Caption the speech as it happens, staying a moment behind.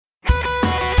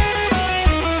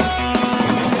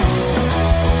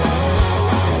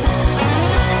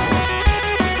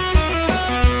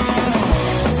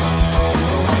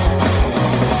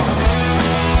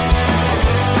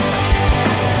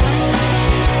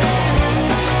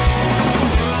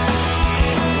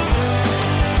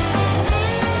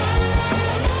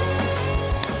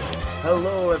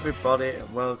everybody,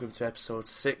 and welcome to episode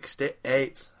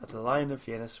 68 of the Lion of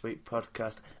Vienna Suite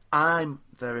podcast. I'm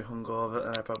very hungover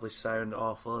and I probably sound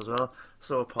awful as well,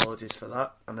 so apologies for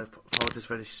that, and apologies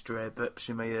for any stray burps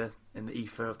you may hear in the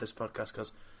ether of this podcast,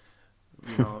 because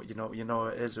you know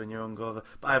what it is when you're hungover.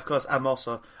 But of course, I'm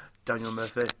also Daniel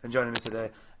Murphy, and joining me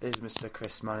today is Mr.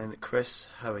 Chris Manning. Chris,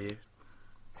 how are you?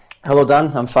 Hello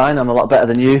Dan, I'm fine. I'm a lot better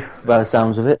than you, by the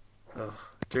sounds of it. Oh,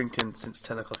 drinking since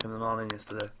 10 o'clock in the morning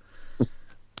yesterday.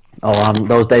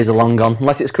 Those days are long gone.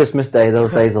 Unless it's Christmas Day, those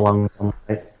days are long gone.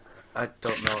 I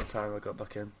don't know what time I got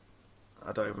back in.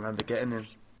 I don't even remember getting in.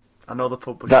 I know the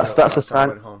pub was that's a sign.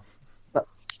 I went home.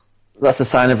 That's a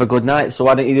sign of a good night. So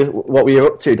why don't you? What were you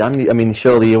up to, Dan? I mean,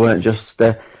 surely you weren't just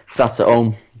sat at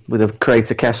home with a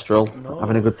Crater Kestrel,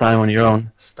 having a good time on your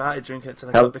own. Started drinking at 10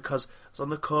 o'clock because I was on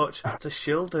the coach to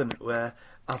Shildon, where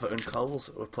Everton Coles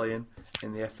were playing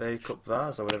in the FA Cup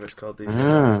Vase, or whatever it's called these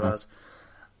days.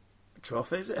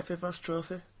 Trophy, is it FA Vase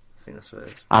Trophy? I think that's what it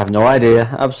is. I have no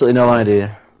idea, absolutely no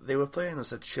idea. They were playing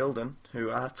as Shildon,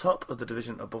 who are top of the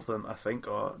division above them, I think,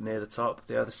 or near the top.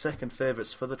 They are the second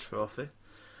favourites for the trophy.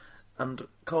 And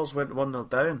Coles went 1-0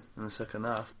 down in the second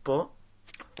half, but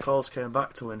Coles came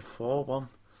back to win 4-1.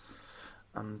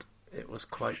 And it was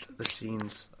quite the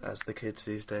scenes, as the kids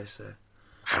these days say.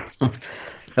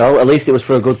 Well, at least it was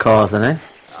for a good cause, then, eh?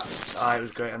 It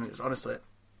was great, and it's honestly,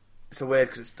 it's a weird,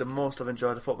 because it's the most I've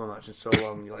enjoyed a football match in so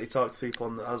long. You talk to people,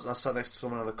 and I sat next to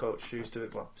someone on the coach who used to,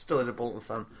 still is a Bolton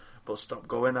fan, but stopped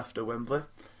going after Wembley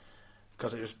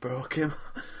because it just broke him.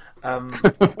 And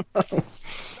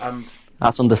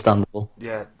that's understandable.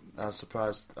 Yeah, I was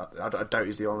surprised. I doubt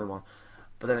he's the only one.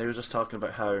 But then he was just talking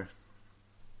about how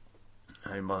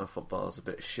modern football is a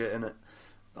bit shit, innit?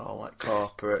 All like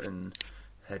corporate and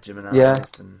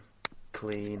hegemonized and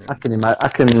clean. And... I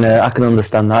can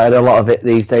understand that. A lot of it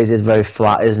these days is very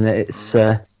flat, isn't it?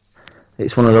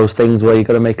 It's one of those things where you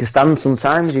got to make a stand.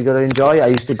 Sometimes you got to enjoy it. I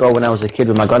used to go when I was a kid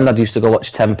with my granddad. Used to go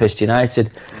watch Tempest United.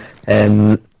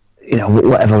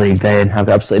 Whatever league they're in, I've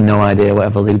got absolutely no idea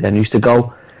whatever league they're in. Used to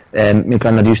go. My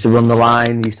granddad used to run the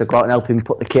line. Used to go out and help him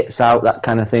put the kits out, that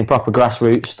kind of thing. Proper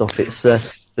grassroots stuff. It's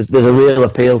there's a real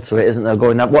appeal to it, isn't there?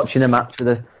 Going out watching a match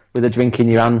with a drink in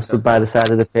your hand, stood by the side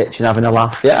of the pitch and having a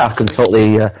laugh. Yeah, I can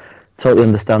totally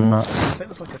understand that. I think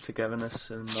there's like a togetherness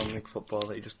in non-league football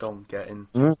that you just don't get in.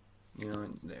 The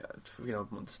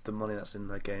money that's in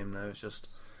the game now. It's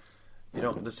just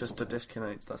there's just a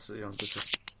disconnect. That's there's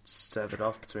just severed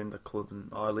off between the club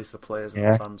or at least the players and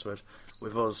the fans. Whereas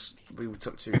with us, we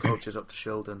took two coaches up to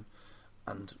Shildon,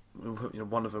 and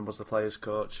one of them was the players'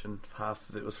 coach, and half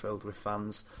of it was filled with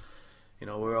fans. We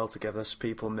were all together.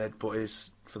 People made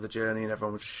buddies for the journey, and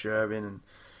everyone was just sharing and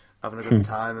having a good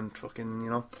time and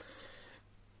fucking,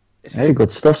 It's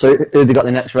good stuff. So who have they got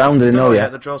the next round? Do you know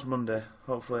yet? The draw's Monday.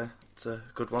 Hopefully it's a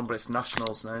good one, but it's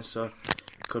nationals now, so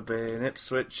it could be in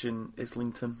Ipswich, in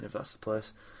Islington, if that's the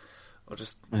place, or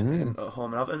just at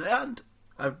home in Everton. And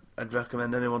I'd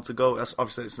recommend anyone to go.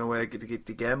 Obviously, it's no way to get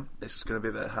the game. It's going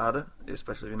to be a bit harder,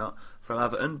 especially if you're not from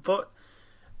Everton. But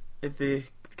if they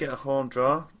get a home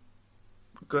draw,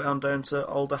 go down to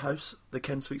Alderhouse, the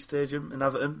Ken Sweet Stadium in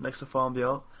Everton, next to Formby.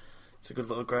 It's a good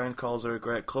little ground. Coles are a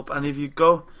great club. And if you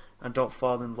go and don't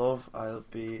fall in love, I'll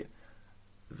be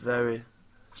very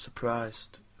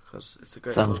surprised, because it's a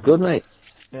great Sounds club. Good, mate.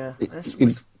 Yeah.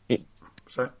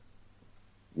 Sorry?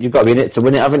 You've got to be in it to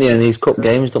win it, haven't you? In these cup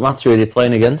games, don't matter who you're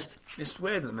playing against. It's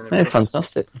weird at the minute. Yeah,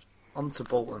 fantastic. On to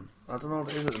Bolton. I don't know what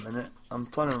it is at the minute. I'm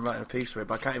planning on writing a piece for it,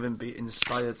 but I can't even be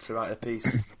inspired to write a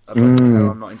piece about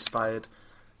how I'm not inspired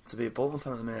to be a Bolton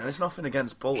fan at the minute. And it's nothing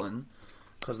against Bolton,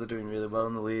 because they're doing really well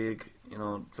in the league.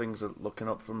 Things are looking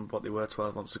up from what they were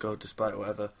 12 months ago, despite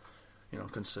whatever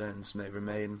concerns may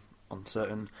remain on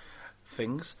certain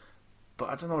things. But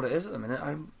I don't know what it is at the minute.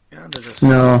 I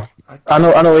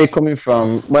know where you're coming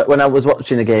from. When I was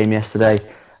watching the game yesterday,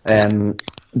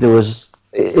 there was.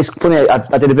 It's funny.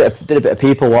 I did a bit of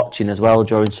people watching as well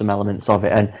during some elements of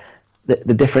it, and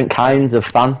the different kinds of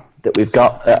fan that we've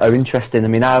got are interesting. I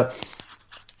mean, I've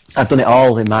done it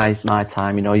all in my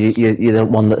time. You're the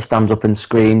one that stands up and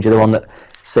screams. You're the one that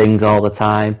sings all the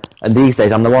time. And these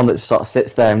days, I'm the one that sort of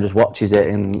sits there and just watches it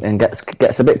and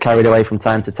gets a bit carried away from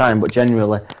time to time. But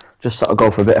generally, just sort of go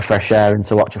for a bit of fresh air and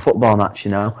to watch a football match.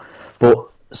 But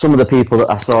some of the people that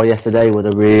I saw yesterday were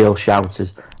the real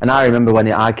shouters. And I remember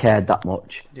when I cared that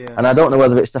much. Yeah. And I don't know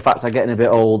whether it's the fact I'm getting a bit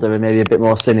older and maybe a bit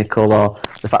more cynical, or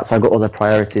the fact I've got other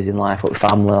priorities in life, like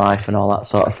family life and all that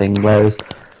sort of thing. Whereas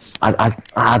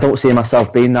I don't see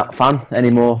myself being that fan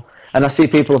anymore. And I see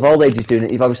people of all ages doing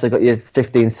it. You've obviously got your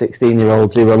 15,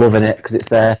 16-year-olds who are loving it because it's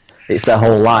their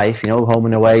whole life, home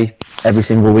and away every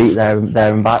single week, there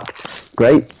and back.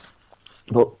 Great.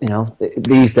 But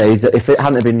these days, if it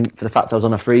hadn't been for the fact I was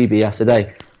on a freebie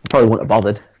yesterday, I probably wouldn't have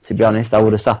bothered. To be honest, I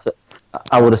would have sat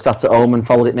at home and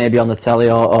followed it maybe on the telly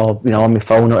or on my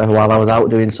phone or whatever while I was out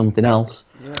doing something else.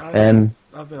 Yeah,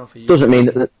 I've been off for uni. Doesn't mean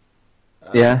that.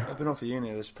 Yeah. I've been off for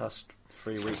uni this past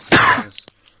 3 weeks.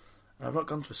 I've not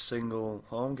gone to a single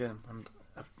home game, and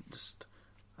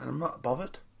I'm not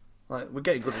bothered. Like, we're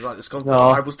getting good as like the Scunthorpe. No.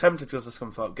 I was tempted to go to the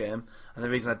Scunthorpe game, and the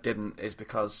reason I didn't is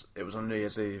because it was on New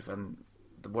Year's Eve, and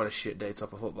what a shit day to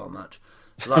have a football match.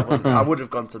 So that wasn't, I would have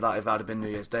gone to that if it had been New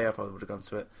Year's Day. I probably would have gone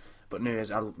to it. But New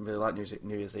Year's, I didn't really like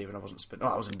New Year's Eve, and I wasn't spending.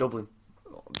 I was in Dublin.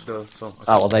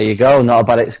 Well, there you go. Not a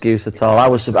bad excuse at all.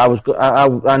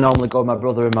 I normally go with my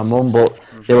brother and my mum, but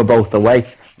they were both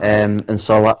away. And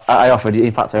so I offered you.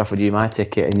 In fact, I offered you my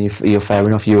ticket, and you're fair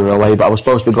enough. You were away, but I was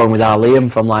supposed to be going with our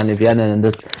Liam from Line of Vienna, and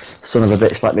the son of a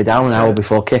bitch let me down an hour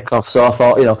before kick-off. So I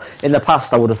thought, in the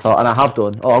past I would have thought, and I have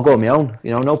done. Oh, I'll go on my own.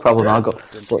 No problem. I'll go.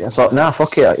 But I thought, nah,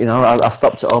 fuck it. I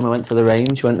stopped at home. I went to the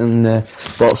range, went and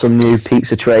bought some new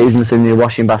pizza trays and some new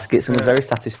washing baskets, and was very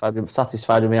satisfied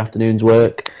with my afternoon's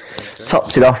work.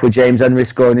 Topped it off with James Henry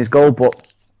scoring his goal, but.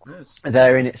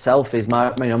 There in itself is my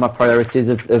priorities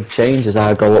have changed as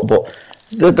I go up, but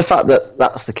the fact that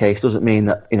that's the case doesn't mean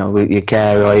that you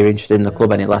care or you're interested in the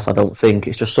club any less. I don't think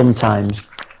it's just sometimes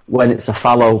when it's a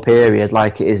fallow period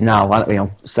like it is now,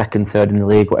 second, third in the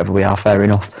league, whatever we are, fair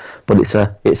enough. But it's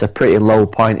a pretty low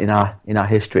point in our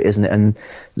history, isn't it? And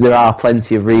there are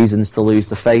plenty of reasons to lose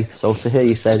the faith. So to hear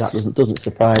you say that doesn't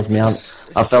surprise me.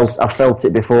 I felt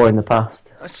it before in the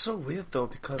past. It's so weird though,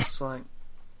 because I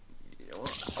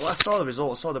saw the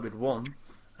result. I saw that we'd won.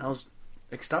 And I was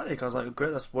ecstatic. I was like,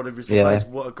 great, that's what a result is.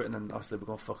 What a great. And then obviously we're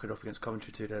going to fuck it up against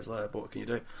Coventry 2 days later, but what can you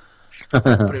do?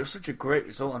 But it was such a great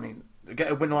result. I mean, to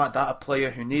get a win like that, a player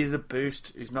who needed a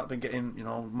boost, who's not been getting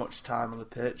much time on the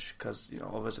pitch because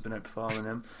others have been outperforming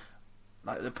him.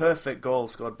 Like the perfect goal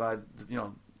scored by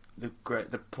the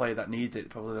player that needed it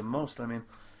probably the most. I mean,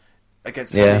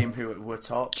 against a team who were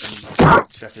top,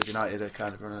 and Sheffield United are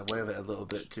kind of running away with it a little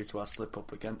bit due to our slip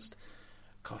up against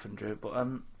Coventry. But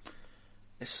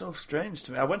it's so strange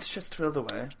to me. I went to Chesterfield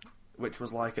away, which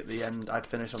was like at the end. I'd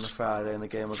finished on the Friday and the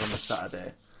game was on the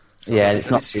Saturday. So it's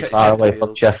not too far away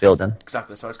from Sheffield then.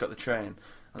 Exactly, so I just got the train,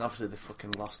 and obviously they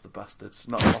fucking lost, the bastards.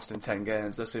 Not lost in 10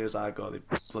 games. As soon as I go, they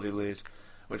bloody lose,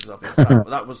 which is obvious.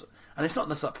 That was, and it's not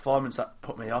necessarily that performance that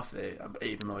put me off it,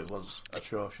 even though it was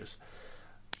atrocious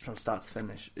from start to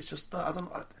finish. It's just that I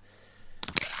don't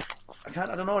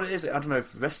know what it is. I don't know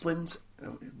if wrestling's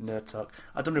nerd talk.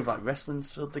 I don't know if wrestling's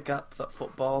filled the gap that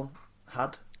football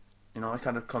had. I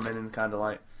kind of come in and kind of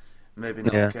like maybe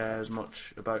not care as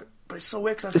much about. But it's so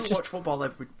weird because I still watch football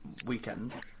every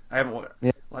weekend. I haven't watched.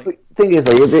 Yeah. The thing is,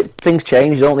 things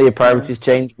change, don't they? Your priorities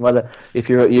change. Whether if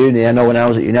you're at uni, I know when I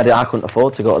was at uni, I couldn't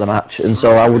afford to go to the match, and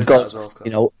so I would go.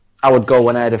 Well, I would go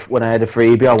when I had a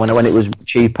freebie or when it was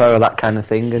cheaper or that kind of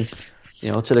thing, and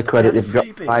to the credit they've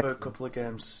dropped for a couple of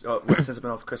games since I've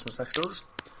been off Christmas. I still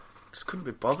just couldn't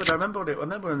be bothered. I remember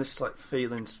when this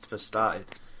feelings first started.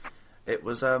 It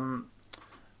was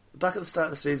back at the start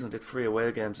of the season. I did 3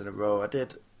 away games in a row. I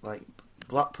did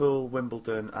Blackpool,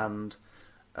 Wimbledon, and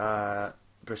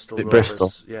Bristol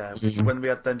Rovers. Yeah, when we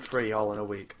had then 3 all in a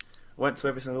week. Went to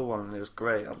every single one and it was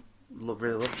great. I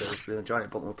really loved it. I was really enjoying it.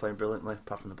 Bolton were playing brilliantly,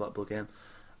 apart from the Blackpool game,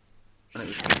 and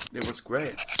it was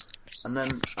great. And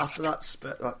then after that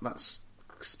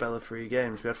spell of 3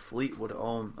 games, we had Fleetwood at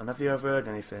home. And have you ever heard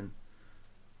anything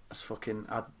as fucking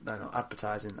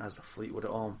advertising as Fleetwood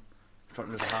at home in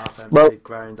front of a half-empty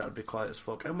ground? That would be quiet as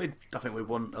fuck. And I think we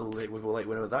won we were late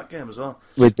winner of that game as well.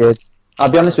 We did. I'll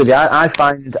be honest with you. I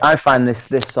find this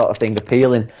sort of thing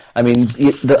appealing. I mean,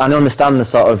 I understand the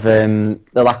sort of the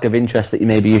lack of interest that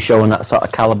you show in that sort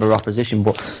of calibre opposition,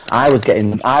 but I was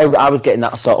getting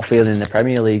that sort of feeling in the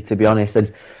Premier League, to be honest.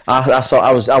 And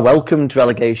I welcomed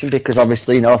relegation because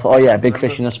obviously I thought, big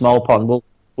fish in a small pond.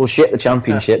 We'll shit the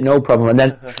Championship, no problem.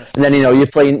 And then you're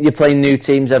playing new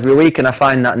teams every week, and I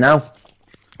find that now.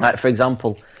 Like for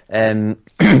example.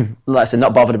 Like I said,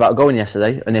 not bothered about going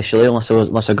yesterday initially,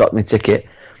 unless I got my ticket.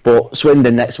 But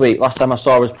Swindon next week. Last time I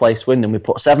saw us play Swindon, we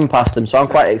put 7 past them, so I'm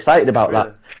quite excited about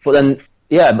that. But then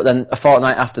a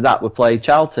fortnight after that, we played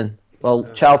Charlton. Well,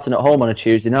 Charlton at home on a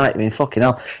Tuesday night. I mean, fucking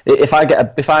hell. If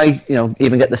I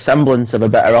even get the semblance of a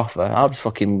better offer, I'll just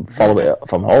fucking follow it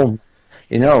from home.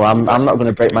 I'm not going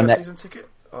to break my neck. Season ticket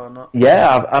or not?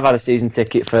 Yeah, I've had a season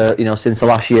ticket for since the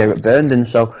last year at Burnden,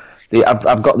 so.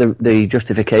 I've got the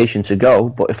justification to go,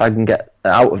 but if I can get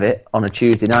out of it on a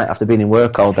Tuesday night after being in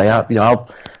work all day, I'll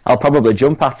I'll probably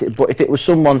jump at it. But if it was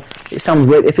someone, it sounds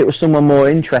weird. If it was someone more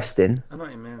interesting, I know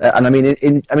what you mean. and I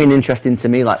mean interesting to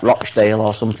me, like Rochdale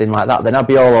or something like that, then I'd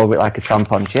be all over it like a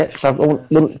tramp on chips. I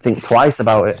wouldn't think twice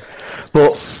about it.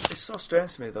 But it's so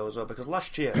strange to me though as well, because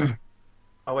last year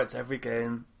I went to every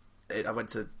game. I went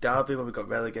to Derby when we got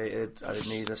relegated. I didn't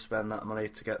need to spend that money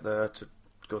to get there, to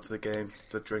go to the game,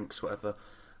 the drinks, whatever.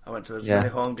 I went to as many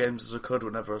home games as I could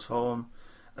whenever I was home.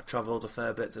 I travelled a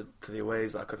fair bit to the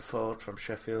aways that I could afford from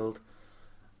Sheffield.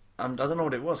 And I don't know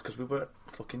what it was, because we were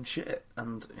fucking shit.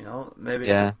 And, you know, maybe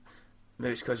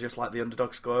it's because just like the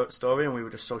underdog story and we were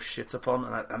just so shit upon.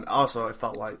 And also it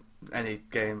felt like any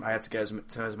game, I had to get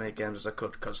as many games as I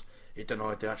could, because you don't know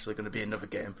if there's actually going to be another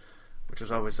game, which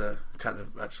was always a kind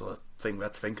of actual thing we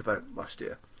had to think about last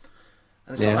year.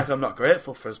 And it's not like I'm not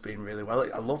grateful for us being really well.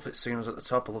 I love it seeing us at the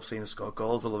top. I love seeing us score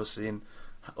goals. I love seeing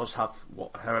us have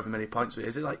however many points.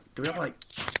 Is it like, do we have like,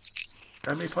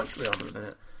 how many points are we on at the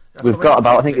minute? We've got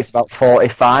about, I think it's about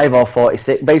 45 or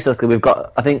 46. Basically, we've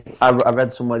got, I think I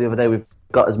read somewhere the other day, we've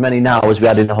got as many now as we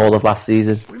had in the whole of last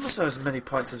season. We must have as many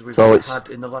points as we've had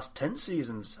in the last 10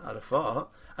 seasons, I'd have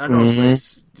thought. And obviously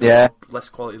it's less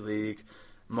quality league,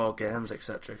 more games,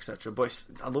 etc., etc. But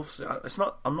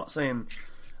I'm not saying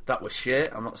that was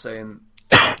shit. I'm not saying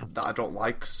that I don't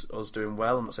like us doing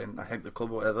well. I'm not saying I hate the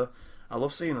club or whatever. I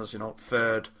love seeing us,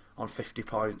 third on 50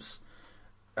 points,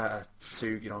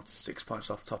 to 6 points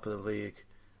off the top of the league.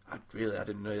 I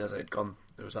didn't realise it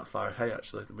was that far ahead.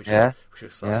 Actually, we should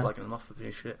start slagging them off for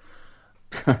being shit.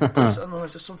 But I don't know,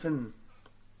 it's just something.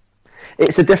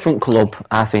 It's a different club,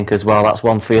 I think, as well. That's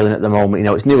one feeling at the moment.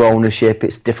 It's new ownership.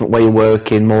 It's a different way of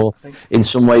working. More, in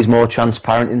some ways, more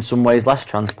transparent. In some ways, less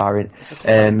transparent.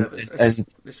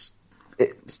 It's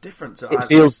different. It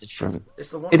feels different. It's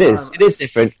the one. It is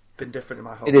different. Been different in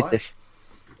my whole life.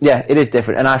 Yeah, it is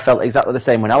different, and I felt exactly the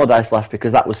same when Allardyce left,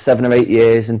 because that was 7 or 8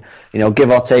 years, and give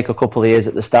or take a couple of years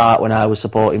at the start when I was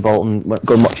supporting Bolton,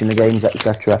 going watching the games,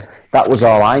 etc. That was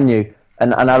all I knew.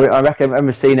 And I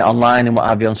remember seeing it online and what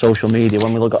have you on social media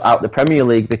when we got out the Premier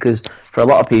League, because for a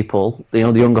lot of people, the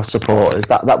younger supporters,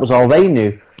 that was all they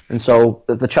knew, and so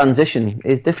the transition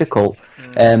is difficult.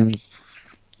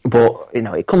 But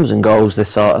it comes and goes, this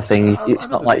sort of thing. It's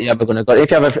not like you're ever going to go. If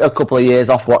you have a couple of years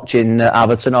off watching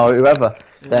Everton or whoever,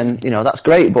 then that's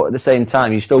great. But at the same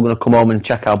time, you're still going to come home and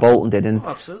check how Bolton did. And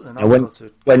absolutely.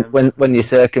 When your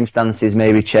circumstances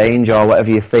maybe change or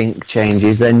whatever you think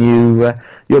changes, then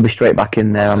you'll be straight back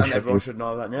in there. And everyone should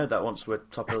know that now. That once we're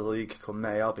top of the league come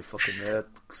May, I'll be fucking there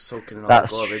soaking in all the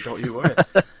glory. Don't you worry.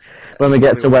 When we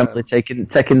get to Wembley, taking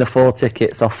the 4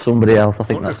 tickets off somebody else, I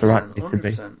think that's the right way to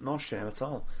be. No shame at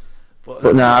all.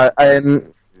 But no, I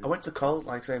went to Coles,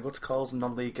 like I say, go to Coles,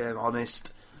 non-league game,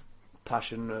 honest,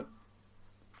 passionate.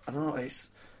 I don't know, it's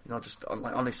just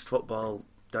like honest football,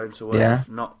 down to earth,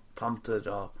 not pampered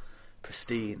or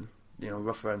pristine.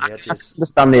 Rough around the edges. I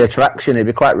understand the attraction. It'd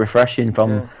be quite refreshing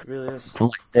from. Yeah, it really is. From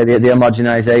the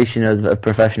homogenisation of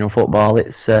professional football.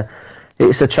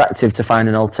 It's attractive to find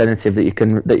an alternative that you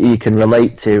can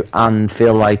relate to and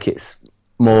feel like it's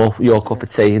more your cup of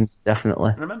tea.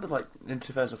 Definitely. And I remember, like in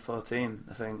 2014,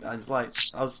 I think I was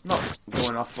not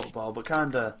going off football, but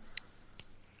kind of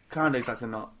exactly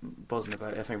not buzzing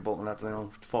about it. I think Bolton had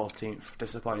 14th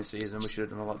disappointing season. We should have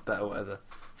done a lot better. Whatever.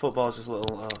 Football's just a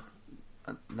little.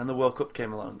 And then the World Cup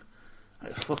came along. And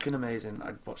it was fucking amazing.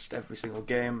 I watched every single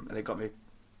game, and it got me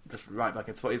just right back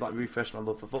into it. It refreshed my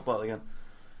love for football again.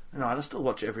 And I still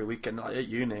watch it every weekend. Like at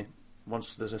uni,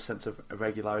 once there's a sense of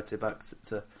regularity back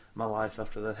to my life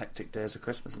after the hectic days of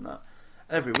Christmas and that.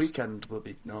 Every weekend will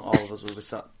be, all of us will be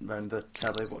sat around the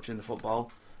telly watching the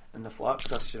football in the flat,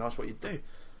 because that's what you do.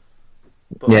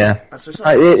 But, so it's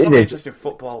not interesting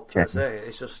football per se.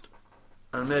 It's just,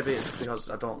 and maybe it's because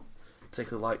I don't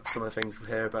particularly like some of the things we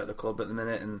hear about the club at the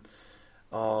minute,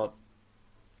 or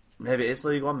maybe it is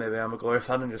League One. Maybe I'm a Glory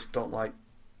fan and just don't like.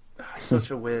 It's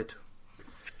such a weird.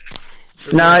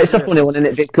 It's a funny one, isn't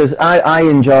it? Because I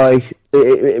enjoy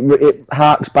it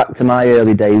harks back to my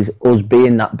early days, us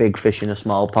being that big fish in a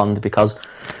small pond, because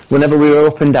whenever we were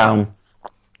up and down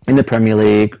in the Premier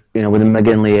League, with the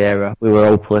McGinley era, we were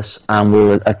hopeless and we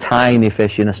were a tiny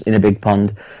fish in a big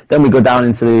pond. Then we go down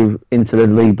into the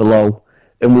league below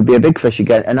and we'd be a big fish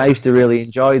again. And I used to really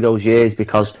enjoy those years,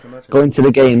 because going to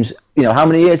the games, how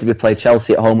many years did we play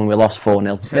Chelsea at home and we lost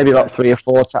 4-0? Maybe about 3 or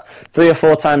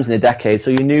 4 times in a decade,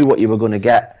 so you knew what you were going to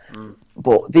get.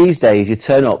 But these days, you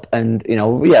turn up and,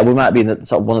 we might be in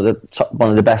the, one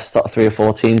of the best 3 or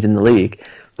 4 teams in the league,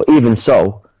 but even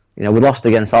so, we lost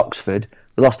against Oxford,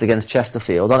 We lost against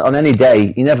Chesterfield. On any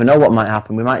day, you never know what might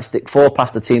happen. We might stick 4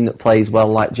 past a team that plays well,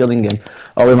 like Gillingham,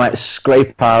 or we might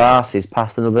scrape our arses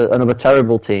past another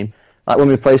terrible team, like when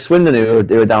we play Swindon, who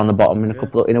are down the bottom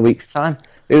in a week's time.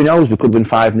 Who knows? We could win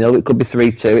 5-0. It could be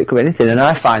 3-2. It could be anything, and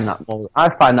I find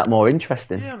that more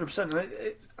interesting. Yeah,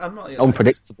 100%. I'm not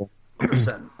unpredictable.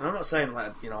 100%. And I'm not saying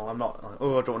I'm not like,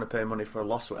 I don't want to pay money for a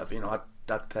loss or whatever.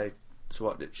 I'd pay to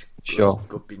what it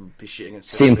could be shitting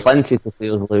against. Seen plenty of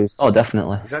fields lose. Oh,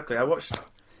 definitely. Exactly.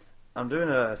 I'm doing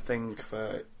a thing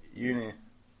for uni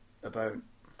about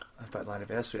the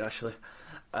anniversary actually,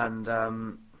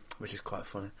 and which is quite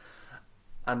funny.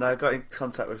 And I got in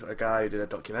contact with a guy who did a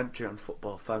documentary on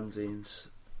football fanzines,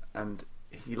 and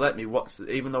he let me watch it,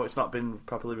 even though it's not been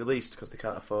properly released because they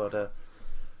can't afford a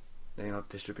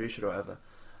distribution or whatever.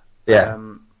 Yeah.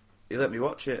 He let me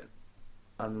watch it,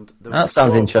 and that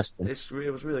sounds interesting.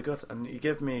 It was really good, and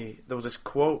there was this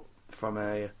quote from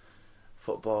a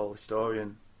football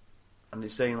historian, and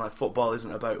he's saying like football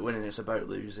isn't about winning, it's about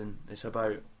losing. It's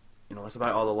about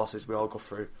all the losses we all go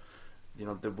through.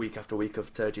 The week after week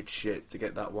of turgid shit to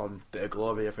get that one bit of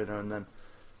glory every now and then.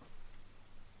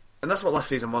 And that's what last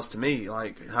season was to me,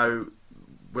 like how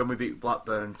when we beat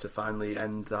Blackburn to finally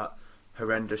end that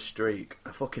horrendous streak,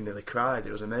 I fucking nearly cried.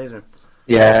 It was amazing.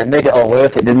 Yeah, it made it all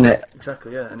worth it, didn't it?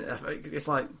 Exactly, yeah. And it's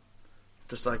like,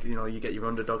 just like, you get your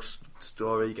underdog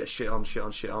story, you get shit on.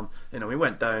 We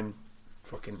went down,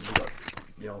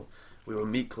 we were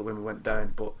meek when we went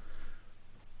down, but,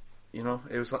 it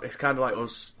was like, it's kind of like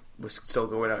us, we're still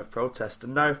going out of protest.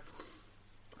 And now,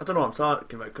 I don't know what I'm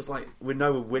talking about, because we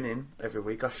know we're winning every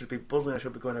week. I should be buzzing, I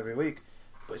should be going every week.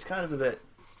 But it's kind of a bit,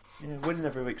 winning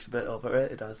every week's a bit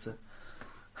overrated, I'd say.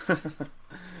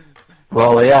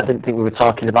 Well, yeah, I didn't think we were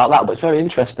talking about that, but it's very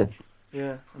interesting.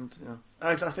 Yeah, and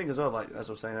I think as well, like as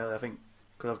I was saying earlier, I think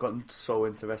because I've gotten so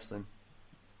into wrestling,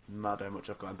 mad how much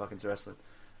I've gotten back into wrestling.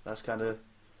 That's kind of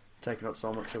taken up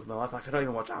so much of my life. Like I don't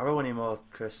even watch Arrow anymore,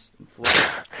 Chris. And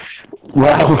Flash.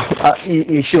 Well,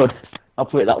 you should. I'll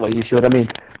put it that way. You should. I mean,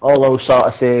 all those sort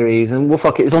of series, and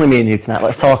fuck it. It's only me and you tonight.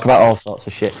 Let's talk about all sorts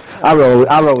of shit. Yeah.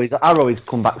 Arrow is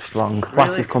come back strong.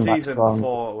 Flash has come back strong. Season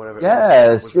 4, whatever.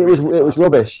 Yes, it was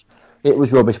rubbish. It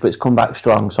was rubbish, but it's come back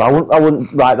strong. So I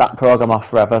wouldn't write that program off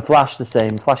forever. Flash the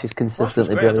same. Flash is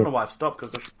consistently brilliant. I don't know why I've stopped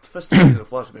because the first season of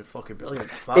Flash has been fucking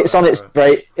brilliant. It's on its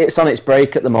break. It's on its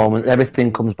break at the moment.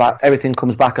 Everything comes back. Everything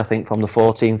comes back. I think from the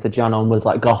 14th of Jan onwards,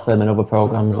 like Gotham and other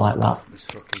programs like that.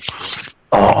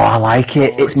 Oh, I like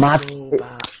it. It's mad.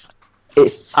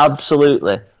 It's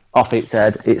absolutely off its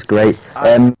head. It's great.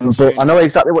 But I know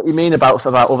exactly what you mean about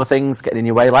other things getting in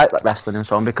your way, like wrestling and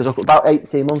so on, because about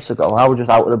 18 months ago, I was just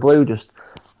out of the blue, just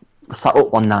sat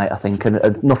up one night, I think,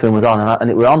 and nothing was on, and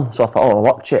it was on, so I thought, I'll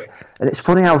watch it. And it's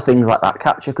funny how things like that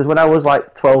catch you, because when I was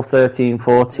like 12, 13,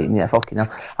 14,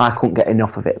 I couldn't get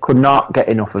enough of it. Could not get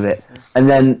enough of it. And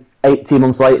then 18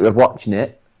 months later of watching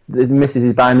it, the missus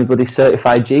is buying me bloody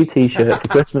Certified G t-shirt for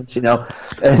Christmas,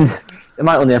 and I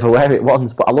might only ever wear it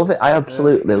once, but I love it. I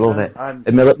absolutely love it. And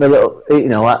my little,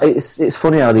 it's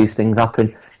funny how these things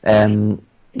happen.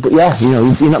 But yeah,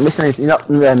 you're not missing anything.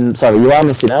 You are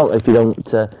missing out if you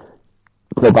don't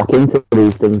go back into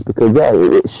these things, because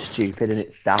it's stupid and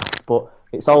it's daft, but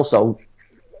it's also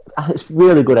it's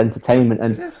really good entertainment.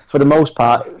 And for the most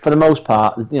part,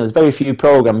 there's very few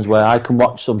programs where I can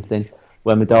watch something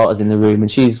when my daughter's in the room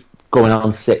and she's going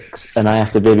on 6, and I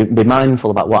have to be mindful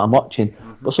about what I'm watching.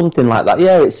 Mm-hmm. But something like that,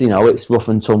 it's rough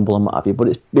and tumble and what have you,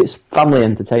 but it's family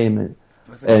entertainment,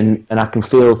 and I can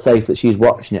feel safe that she's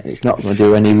watching it, and it's not going to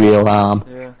do any real harm.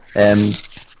 Yeah.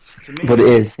 But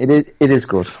it is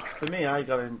good. For me,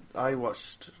 I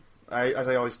watched, as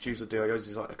I always choose to do.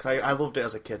 I loved it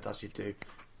as a kid, as you do,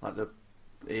 like the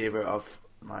era of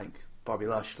like Bobby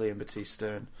Lashley and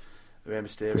Batista and Rey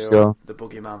Mysterio, the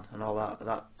Boogeyman, and all that at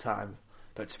that time,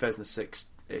 about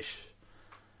 2006-ish.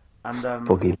 And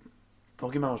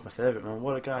Boogeyman was my favourite, man.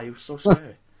 What a guy! He was so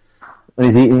scary. And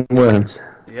he's eating worms.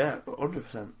 Yeah,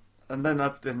 100%. And then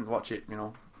I didn't watch it.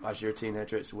 As you're a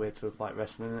teenager, it's weird to like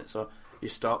wrestling in it, so you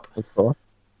stop. Of course.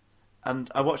 And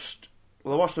I watched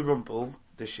the Rumble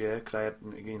this year because I had,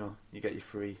 you get your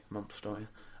free months, don't you?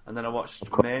 And then I watched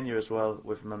Mania as well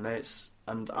with my mates.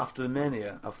 And after the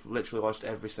Mania, I've literally watched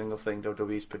every single thing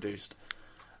WWE's produced.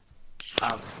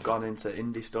 I've gone into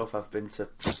indie stuff. I've been to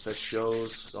first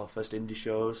indie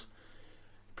shows,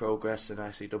 Progress and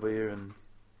ICW, and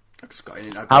I just got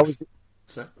in. How was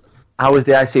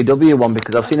the ICW one?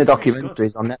 Because I've seen the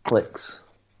documentaries on Netflix.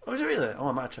 Oh, is it really? Oh,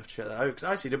 I might have to check that out,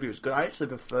 because ICW was good. I actually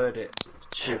preferred it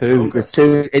to Progress.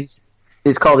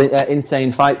 It's called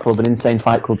Insane Fight Club and Insane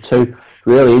Fight Club 2.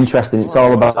 Really interesting. It's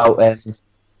all about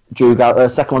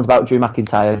second one's about Drew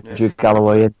McIntyre, Drew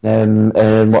Galloway,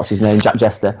 and what's his name, Jack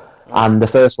Jester. And the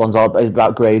first one's all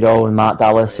about Grado and Mark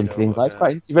Dallas and things like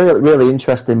that. It's quite really, really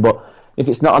interesting, but if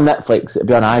it's not on Netflix, it'll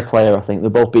be on iPlayer, I think. They're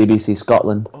both BBC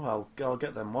Scotland. Oh, I'll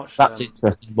get them watched. That's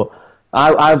interesting, but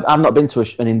I've not been to an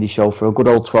indie show for a good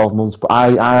old 12 months, but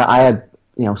I had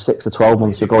 6 to 12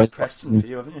 months ago. Preston for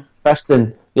you, haven't you?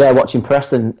 Preston, watching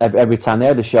Preston every time they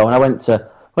had a show, and I went to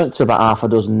about half a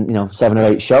dozen, 7 or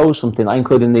 8 shows, something like,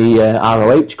 including the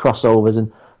ROH crossovers,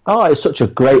 and it's such a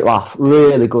great laugh,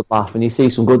 really good laugh, and you see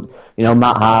some good,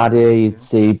 Matt Hardy, you'd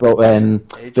see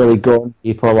Billy Gunn,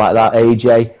 people like that,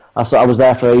 AJ. I was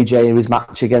there for AJ in his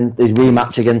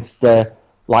rematch against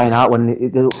Lionheart when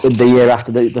the year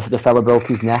after the fella broke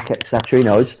his neck, etc.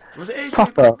 Was it AJ?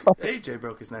 Proper. AJ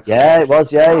broke his neck. Yeah, it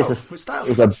was. Yeah, wow.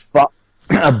 It was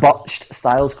a botched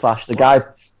Styles clash. The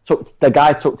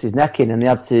guy tucked his neck in, and they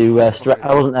had to stretch.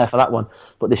 I wasn't there for that one,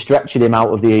 but they stretched him out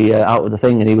of the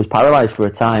thing, and he was paralysed for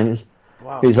a time.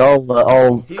 He was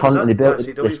all constantly built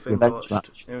this revenge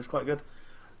match. It was quite good.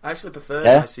 I actually preferred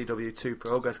ICW to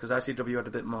Progress because ICW had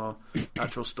a bit more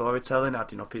actual storytelling.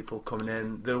 Had people coming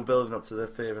in, they were building up to the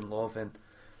Fear and Loathing,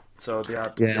 so they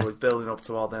were building up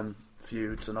to all them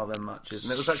feuds and all them matches,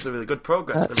 and it was actually really good.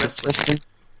 Progress.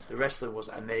 The wrestling was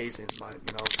amazing.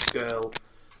 Skirl,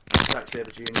 Zack Sabre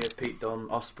Jr., Pete Dunne,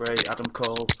 Ospreay, Adam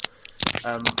Cole.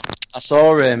 I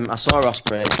saw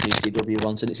Ospreay at GCW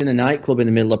once, and it's in a nightclub in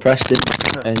the middle of Preston,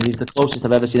 and he's the closest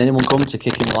I've ever seen anyone come to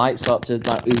kicking the lights off, who's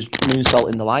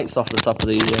moonsaulting the lights off the top of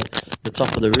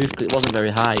the roof, because it wasn't very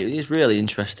high. He's really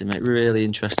interesting, mate. Really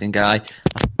interesting guy.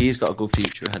 He's got a good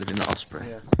future ahead of him, that Ospreay.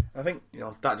 Yeah, I think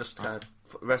that just kind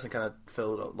of wrestling kind of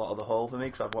filled a lot of the hole for me,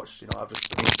 because I've watched, I've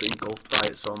just been engulfed by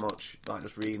it so much, like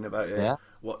just reading about it,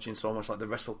 watching so much, like the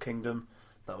Wrestle Kingdom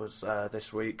that was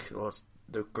this week was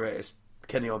the greatest.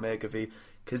 Kenny Omega v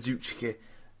Kazuchika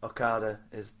Okada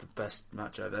is the best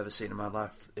match I've ever seen in my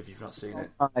life. If you've not seen it,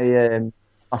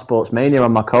 my Sports Mania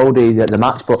on my Cody the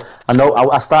match, but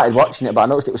I started watching it, but I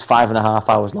noticed it was 5.5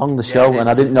 hours long, the show, and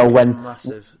I didn't know when.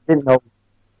 Massive. I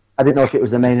didn't know if it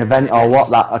was the main event or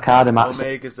what, that Okada match.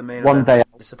 Omega's the main event.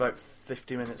 It's about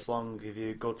 50 minutes long. If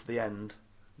you go to the end,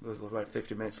 there's about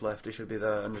 50 minutes left. It should be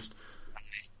there, and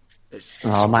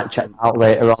I might check it out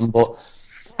later on, but.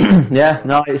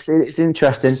 It's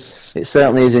interesting. It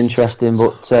certainly is interesting,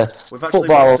 but we've actually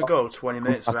got to go 20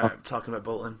 minutes without talking about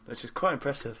Bolton, which is quite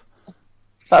impressive.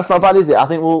 That's not bad, is it? I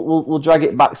think we'll drag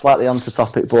it back slightly onto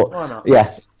topic, but why not?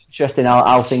 Interesting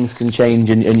how things can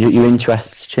change and your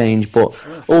interests change. But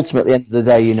ultimately, at the end of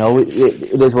the day,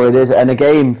 it is what it is. And a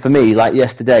game for me, like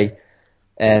yesterday,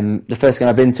 the first game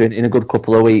I've been to in a good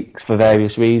couple of weeks for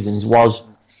various reasons was.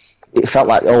 It felt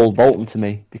like old Bolton to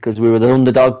me because we were the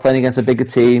underdog playing against a bigger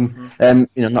team.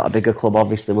 Not a bigger club,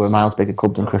 obviously. We're a miles bigger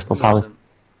club than Crystal Palace.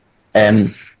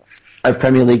 A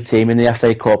Premier League team in the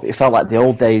FA Cup. It felt like the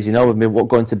old days, with me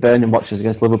going to Burnham watches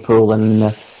against Liverpool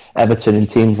and Everton and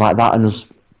teams like that. And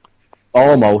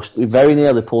we very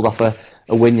nearly pulled off a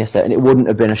win yesterday, and it wouldn't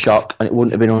have been a shock, and it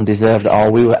wouldn't have been undeserved at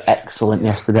all. We were excellent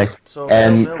yesterday. So,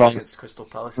 against Crystal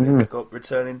Palace, they pick up,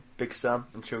 returning Big Sam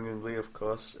and Chung Young Lee, of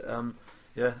course.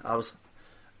 I was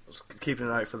keeping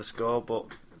an eye out for the score, but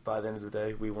by the end of the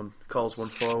day, we won. Coles won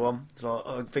 4-1, so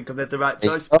I think I made the right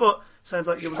choice. But sounds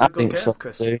like it was a good game,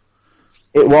 Chris. Too.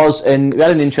 It was, and we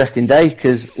had an interesting day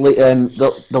because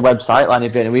the website, Lanny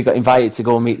Byrne, we got invited to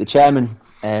go and meet the chairman,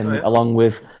 along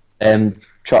with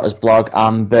Trotter's blog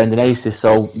and Burned and Aces.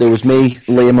 So there was me,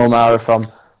 Liam O'Mara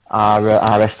from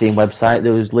our Esteem website.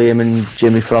 There was Liam and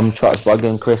Jimmy from Trotter's blog,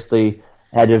 and Chris, the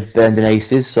head of Burned and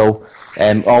Aces. So.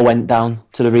 All went down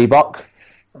to the Reebok.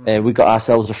 We got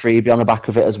ourselves a freebie on the back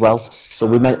of it as well. So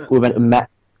we met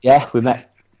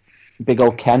big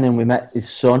old Ken, and we met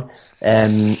his son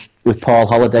with Paul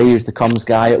Holliday, who's the comms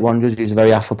guy at Wanderers. He's a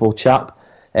very affable chap.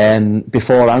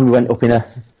 Beforehand, we went up in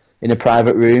a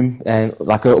private room,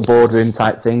 like a little boardroom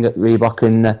type thing at Reebok,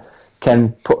 and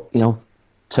Ken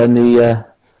turned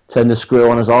the screw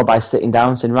on us all by sitting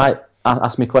down, saying, "Right,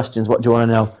 ask me questions. What do you want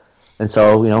to know?" And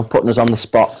so, putting us on the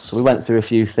spot. So we went through a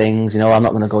few things. I'm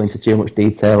not going to go into too much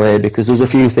detail here because there's a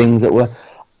few things that were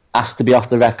asked to be off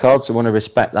the record, so I want to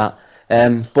respect that.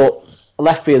 But I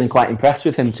left feeling quite impressed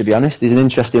with him, to be honest. He's an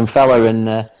interesting fella,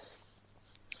 and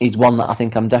he's one that I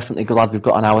think I'm definitely glad we've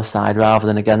got on our side rather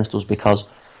than against us, because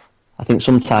I think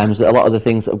sometimes that a lot of the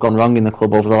things that have gone wrong in the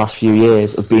club over the last few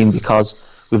years have been because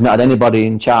we've not had anybody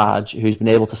in charge who's been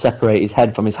able to separate his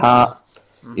head from his heart.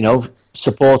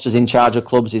 Supporters in charge of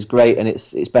clubs is great, and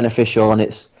it's beneficial, and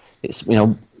it's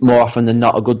more often than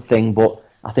not a good thing. But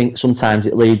I think sometimes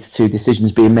it leads to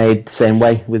decisions being made the same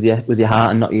way with your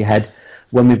heart and not your head.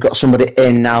 when we've got somebody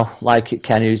in now, like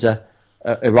Ken, who's a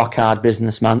rock-hard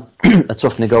businessman, a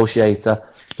tough negotiator,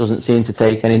 doesn't seem to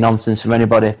take any nonsense from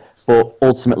anybody, but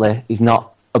ultimately he's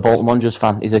not a Bolton Wanderers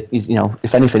fan. He's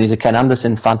if anything, he's a Ken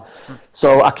Anderson fan.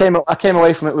 So I came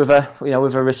away from it with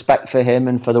a respect for him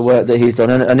and for the work that he's done.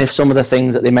 And if some of the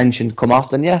things that they mentioned come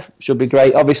off, then yeah, should be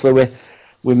great. Obviously,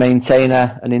 we maintain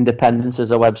an independence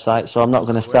as a website, so I'm not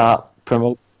going to start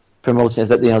promoting as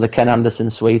that, the Ken Anderson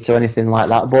suite or anything like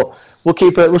that. But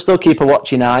we'll still keep a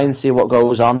watching eye and see what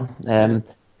goes on. The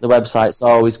website's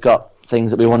always got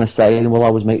things that we want to say, and we'll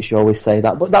always make sure we say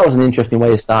that. But that was an interesting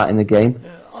way of starting the game.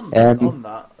 Yeah, on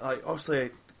that, obviously,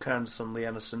 Ken Anderson, Lee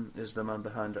Anderson is the man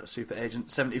behind Super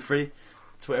Agent 73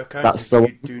 Twitter account. If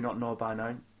you do not know by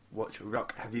now, what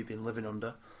rock have you been living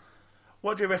under?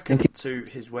 What do you reckon to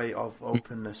his way of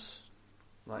openness?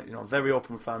 Very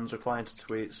open with fans, replying to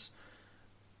tweets,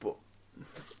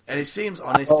 and he seems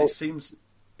honest.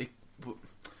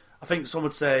 I think some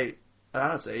would say,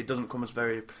 I'd say, it doesn't come as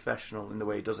very professional in the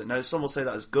way he does it. Now, some will say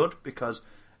that is good because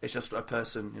it's just a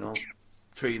person,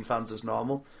 treating fans as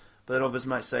normal. But then others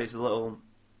might say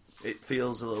it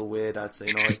feels a little weird. I'd say,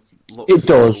 it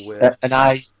does. Weird. And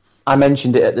I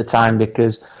mentioned it at the time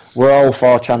because we're all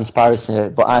for transparency,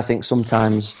 but I think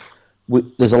sometimes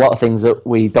there's a lot of things that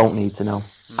we don't need to know,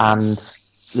 and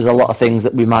there's a lot of things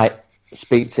that we might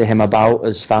speak to him about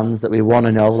as fans that we want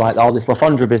to know, like all this Le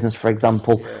Fondre business, for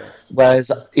example. Yeah.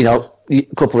 Whereas, a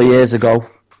couple of years ago,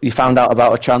 you found out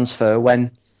about a transfer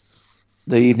when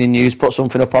the Evening News put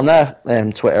something up on their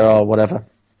Twitter or whatever.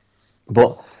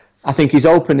 But I think his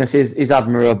openness is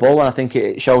admirable, and I think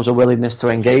it shows a willingness to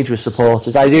engage with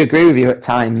supporters. I do agree with you at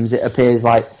times. It appears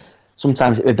like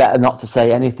sometimes it would be better not to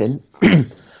say anything.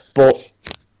 But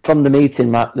from the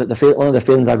meeting, Matt, one of the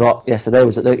feelings I got yesterday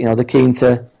was that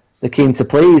they're keen to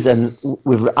please, and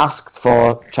we've asked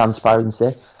for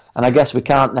transparency. And I guess we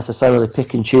can't necessarily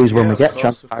pick and choose when we get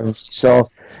transparency.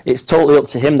 So it's totally up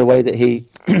to him the way that he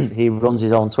runs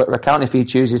his own Twitter account. If he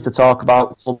chooses to talk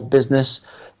about business,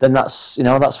 then that's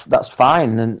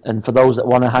fine. And for those that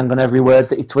want to hang on every word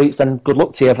that he tweets, then good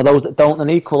luck to you. For those that don't, then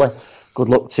equally good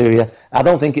luck to you. I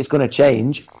don't think it's going to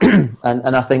change. and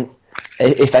I think,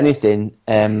 if anything,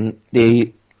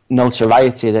 the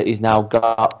notoriety that he's now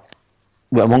got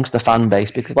amongst the fan base,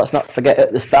 because let's not forget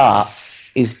at the start,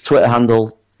 his Twitter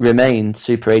handle remained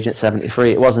Super Agent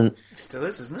 73. It wasn't. It still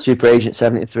is, isn't it? Super Agent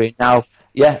 73. Now,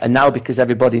 and now because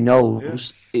everybody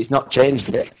knows, it's not changed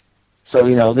it. So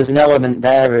there's an element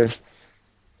there of,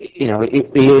 he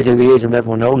is who he is, and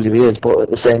everyone knows who he is. But at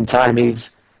the same time,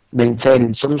 he's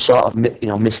maintaining some sort of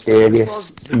mysterious.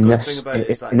 The good thing about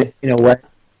it is that in a way,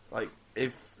 like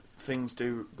if things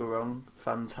do go wrong,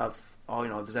 fans have. If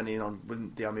there's any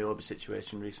with the Ameobi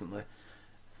situation recently,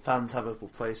 fans have a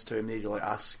place to immediately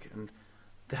ask, and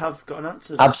they have got an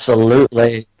answer.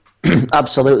 Absolutely.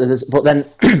 Absolutely. But then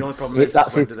the only problem is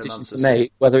that's his decision to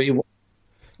make, whether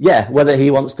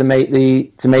he wants to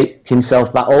make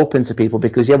himself that open to people,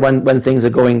 because when things are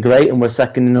going great and we're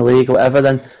second in the league or whatever,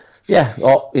 then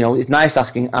it's nice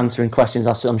answering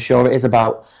questions. I'm sure it is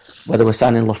about whether we're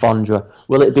signing Le Fondre.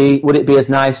 Would it be as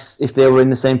nice if they were in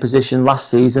the same position last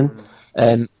season?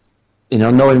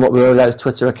 Knowing what we were about his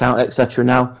Twitter account, etc.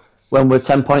 Now, when we're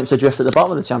 10 points adrift at the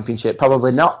bottom of the Championship,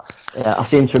 probably not. I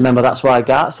seem to remember that's why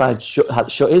Gartside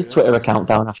had shut his Twitter account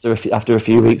down after a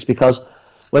few weeks, because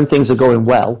when things are going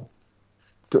well,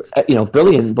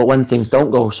 brilliant. But when things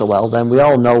don't go so well, then we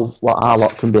all know what our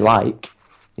lot can be like.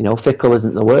 Fickle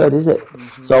isn't the word, is it?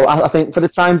 Mm-hmm. So I think for the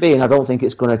time being, I don't think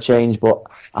it's going to change. But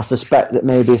I suspect that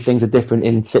maybe if things are different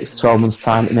in 6 to 12 months'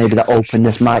 time, maybe that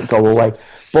openness might go away.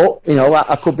 But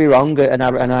I could be wrong, and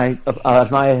I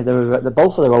admire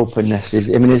both of their openness.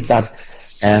 Him and his dad.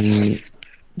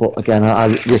 But again, I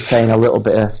retain a little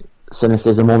bit of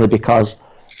cynicism only because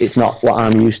it's not what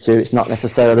I'm used to. It's not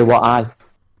necessarily what I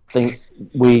think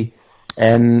we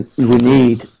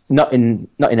need. Not in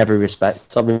every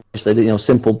respect. Obviously,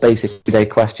 simple, basic day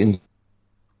questions.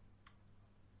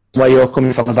 Where you're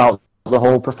coming from about the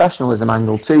whole professionalism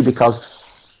angle too,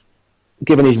 because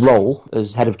given his role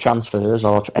as head of transfers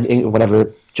or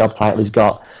whatever job title he's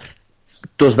got,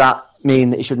 does that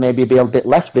mean that he should maybe be a bit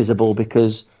less visible?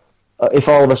 Because if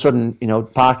all of a sudden,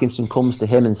 Parkinson comes to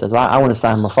him and says, I want to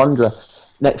sign Le Fondre,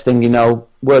 next thing you know,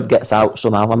 word gets out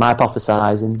somehow. I'm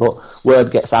hypothesising, but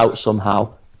word gets out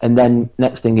somehow. And then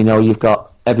next thing you know, you've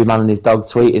got every man and his dog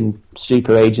tweeting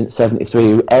Super Agent 73,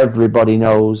 who everybody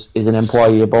knows is an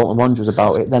employee of Bolton Wanderers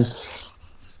about it. Then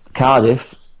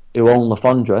Cardiff, who own Le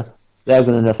Fondre, they're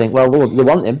going to think, well, they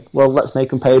want him. Well, let's make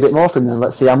them pay a bit more for him, and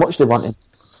let's see how much they want him.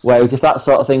 Whereas if that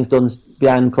sort of thing's done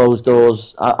behind closed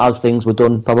doors, as things were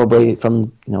done probably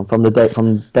from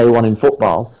day one in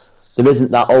football, there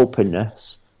isn't that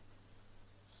openness,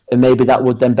 and maybe that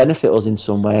would then benefit us in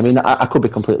some way. I mean, I could be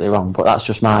completely wrong, but that's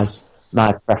just my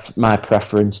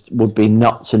preference would be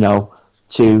not to know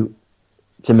to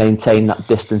maintain that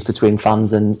distance between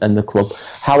fans and the club.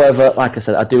 However, like I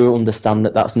said, I do understand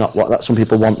that not that some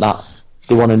people want that.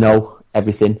 They want to know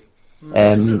everything.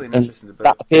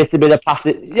 That appears to be the path.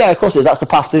 Of course it is. That's the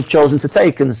path they've chosen to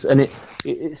take, and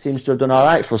it seems to have done all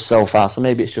right for us so far. So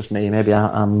maybe it's just me. Maybe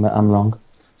I'm wrong.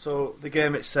 So the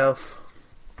game itself,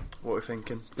 what are we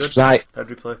thinking? Good. Right. How'd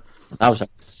we play? I was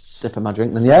sipping my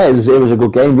drink then. Yeah, it was a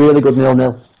good game. Really good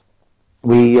 0-0.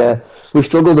 We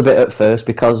struggled a bit at first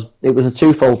because it was a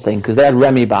twofold thing. Because they had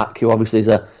Remy back, who obviously is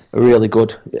a really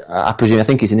good. I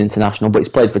think he's an international, but he's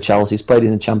played for Chelsea. He's played in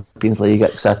the Champions League,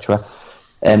 etc.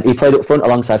 He played up front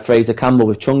alongside Fraser Campbell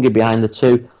with Chungi behind the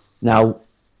two. Now,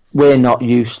 we're not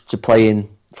used to playing,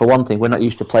 for one thing, we're not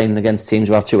used to playing against teams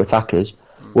who have two attackers.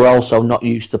 We're also not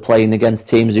used to playing against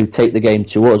teams who take the game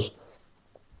to us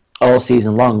all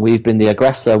season long. We've been the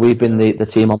aggressor, we've been the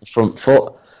team on the front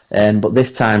foot. But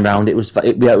this time round, it was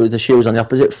the shoes on the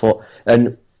opposite foot.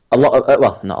 And not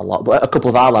a lot, but a couple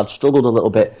of our lads struggled a little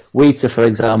bit. Wheater, for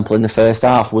example, in the first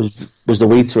half was the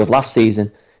Wheater of last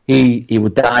season. He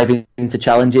would dive into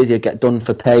challenges, he'd get done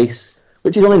for pace,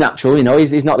 which is only natural,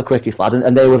 he's not the quickest lad,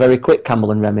 and they were very quick,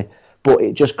 Campbell and Remy. But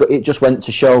it just went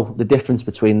to show the difference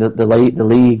between the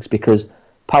leagues, because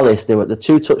Palace, the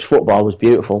two-touch football was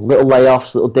beautiful. Little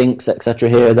layoffs, little dinks, etc.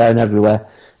 here, there and everywhere.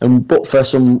 But for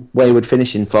some wayward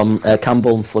finishing from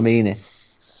Campbell and Flamini,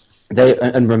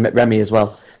 and Remy as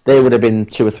well, they would have been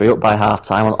 2 or 3 up by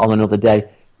half-time on another day.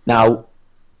 Now,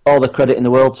 all the credit in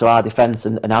the world to our defence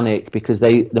and Anik, because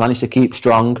they managed to keep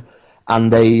strong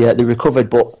and they recovered.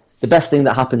 But the best thing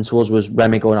that happened to us was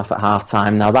Remy going off at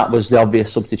half-time. Now, that was the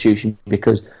obvious substitution,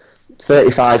 because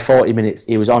 35, 40 minutes,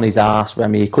 he was on his arse,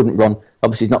 Remy, he couldn't run.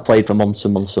 Obviously, he's not played for months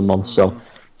and months and months, so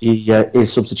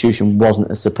his substitution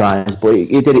wasn't a surprise. But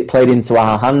he played into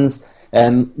our hands.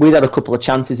 We'd had a couple of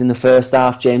chances in the first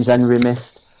half. James Henry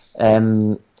missed.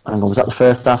 Was that the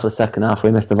first half or the second half?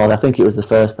 We missed the volley. I think it was the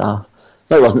first half.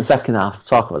 No, it wasn't the second half.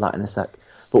 Talk about that in a sec.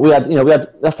 But we had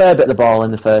a fair bit of the ball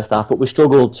in the first half, but we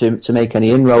struggled to make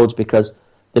any inroads because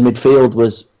the midfield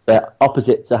was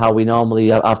opposite to how we normally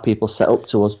have people set up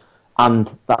to us,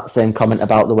 and that same comment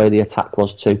about the way the attack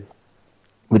was too.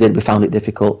 We found it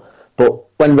difficult. But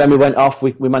when Remy went off,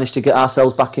 we managed to get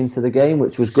ourselves back into the game,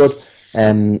 which was good.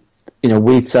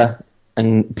 Wheater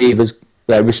and Beavers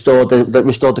restored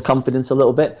the confidence a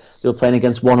little bit. They were playing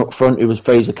against one up front who was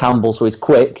Fraser Campbell, so he's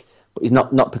quick, but he's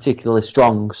not particularly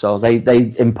strong. So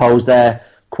they imposed their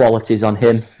qualities on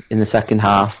him in the second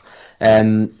half.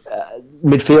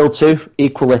 Midfield too,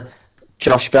 equally.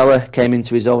 Josh Vela came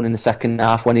into his own in the second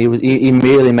half when he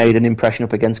really made an impression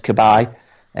up against Cabaye.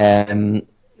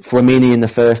 Flamini in the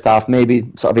first half maybe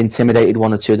sort of intimidated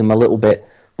one or two of them a little bit,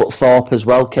 but Thorpe as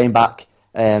well came back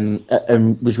and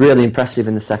was really impressive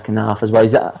in the second half as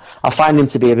well. I find him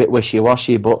to be a bit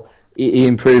wishy-washy, but he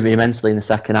improved immensely in the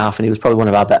second half, and he was probably one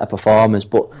of our better performers.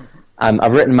 But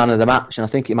I've written man of the match, and I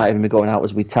think it might even be going out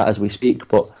as we speak.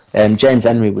 But James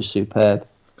Henry was superb.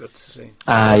 Good to see.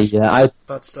 Bad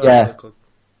start to the club.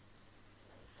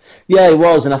 Yeah, it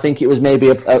was, and I think it was maybe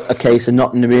a case of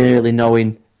not really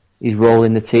knowing his role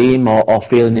in the team or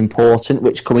feeling important,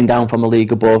 which coming down from a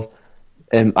league above,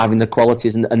 having the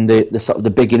qualities and the sort of the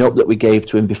bigging up that we gave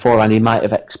to him beforehand, he might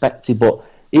have expected, but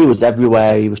he was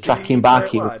everywhere. He was tracking back,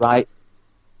 he was right.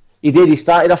 He did, he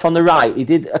started off on the right. He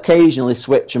did occasionally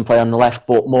switch and play on the left,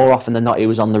 but more often than not he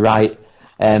was on the right,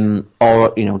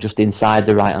 or just inside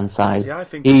the right hand side. See, I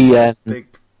think a big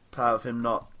part of him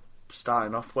not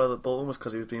starting off well at Bolton was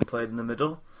because he was being played in the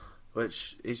middle,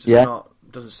 which he's just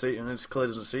doesn't suit him. It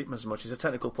clearly doesn't suit him as much. He's a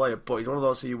technical player, but he's one of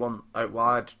those who you want out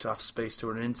wide to have space to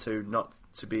run into, not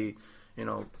to be,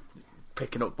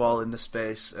 picking up ball in the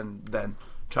space and then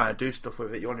trying to do stuff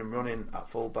with it. You want him running at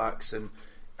full-backs, and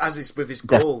as is with his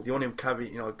goal, you want him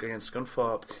carrying, against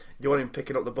Scunthorpe, you want him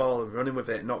picking up the ball and running with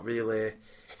it, not really,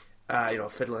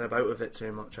 fiddling about with it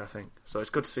too much, I think. So it's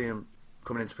good to see him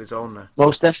coming into his own now.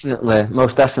 Most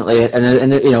definitely,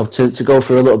 and to go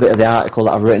through a little bit of the article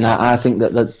that I've written, I think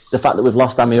that the fact that we've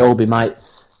lost Amiobi might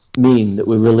mean that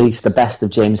we release the best of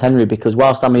James Henry, because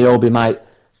whilst Amiobi might,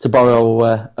 to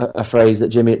borrow a phrase that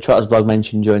Jimmy at Trotter's blog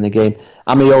mentioned during the game,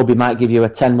 Amiobi might give you a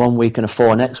 10 one week and a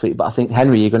 4 next week, but I think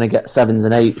Henry, you're going to get 7s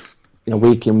and 8s,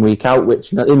 week in, week out,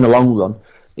 which in the long run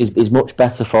is much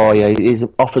better for you. He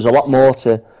offers a lot more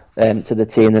to the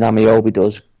team than Amiobi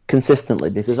does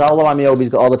consistently, because although Amiobi's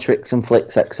got all the tricks and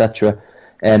flicks, etc.,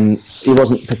 He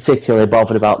wasn't particularly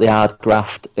bothered about the hard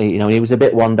graft. He was a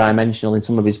bit one-dimensional in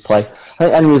some of his play. I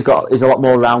think Henry is a lot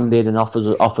more rounded and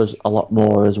offers a lot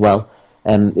more as well.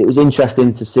 It was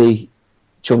interesting to see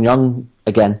Chung Yong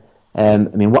again.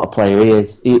 What a player he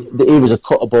is. He was a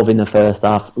cut above in the first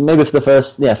half. Maybe for the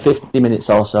first 50 minutes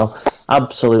or so.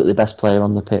 Absolutely best player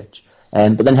on the pitch.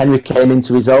 But then Henry came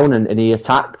into his own and he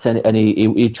attacked and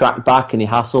he tracked back and he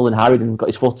hassled and harried and got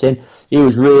his foot in. He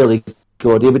was really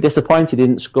good. He was disappointed he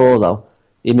didn't score though.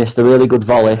 He missed a really good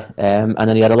volley and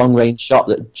then he had a long range shot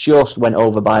that just went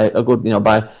over by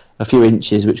by a few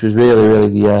inches, which was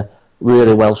really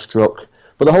well struck.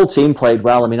 But the whole team played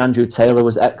well. Andrew Taylor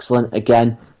was excellent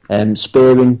again.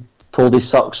 Spearing pulled his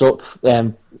socks up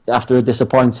after a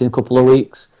disappointing couple of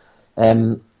weeks.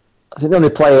 I think the only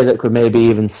player that could maybe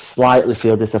even slightly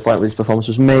feel disappointed with his performance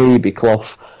was maybe Clough,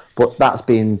 but that's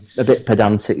been a bit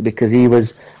pedantic because he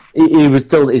was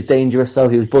still his dangerous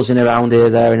self. He was buzzing around here,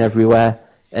 there, and everywhere,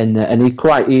 and he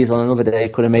quite easily on another day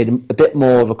could have made a bit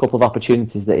more of a couple of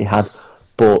opportunities that he had.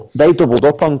 But they doubled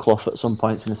up on Clough at some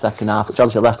points in the second half, which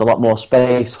obviously left a lot more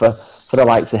space for the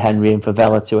likes of Henry and for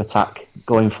Vela to attack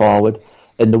going forward.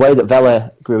 And the way that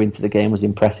Vela grew into the game was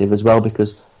impressive as well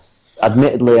because,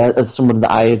 admittedly, as someone that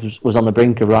I was on the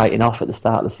brink of writing off at the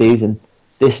start of the season,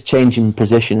 this change in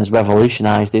position has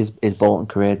revolutionised his Bolton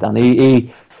career, Dan.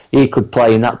 He could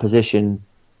play in that position,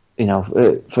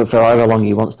 for however long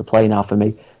he wants to play now for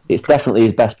me. It's definitely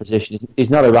his best position. He's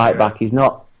not a right back.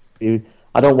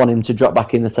 I don't want him to drop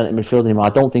back in the centre midfield anymore. I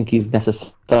don't think he's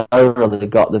necessarily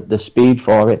got the speed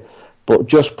for it. But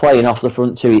just playing off the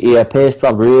front two, he appears to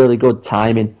have really good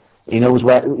timing. He knows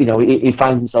where, he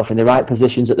finds himself in the right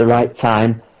positions at the right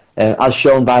time, as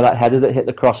shown by that header that hit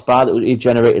the crossbar. That he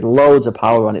generated loads of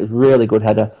power on. It was a really good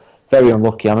header. Very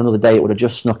unlucky. On another day, it would have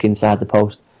just snuck inside the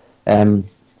post. It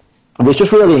was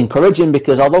just really encouraging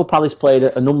because although Palace played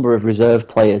a number of reserve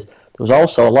players, there was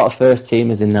also a lot of first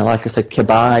teamers in there. Like I said,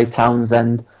 Cabaye,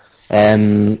 Townsend,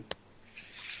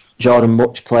 Jordan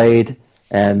Much played.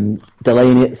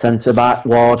 Delaney at centre back,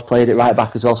 Ward played at right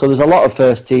back as well. So there's a lot of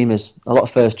first teamers, a lot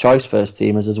of first choice first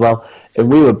teamers as well.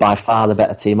 And we were by far the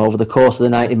better team over the course of the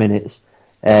 90 minutes.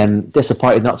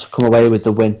 Disappointed not to come away with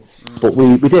the win, but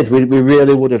we did. We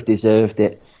really would have deserved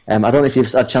it. I don't know if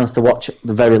you've had a chance to watch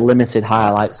the very limited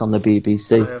highlights on the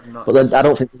BBC, but I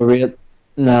don't think they're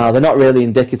not really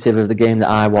indicative of the game that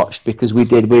I watched because we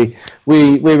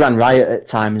ran riot at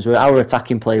times. Our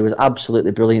attacking play was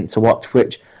absolutely brilliant to watch,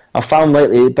 which I found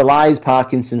lately it belies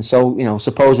Parkinson's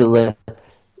supposedly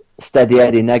steady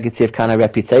Eddie negative kind of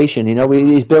reputation.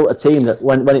 He's built a team that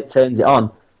when it turns it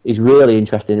on is really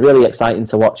interesting, really exciting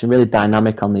to watch and really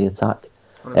dynamic on the attack.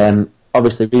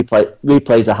 Obviously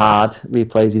replays are hard.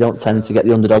 Replays, you don't tend to get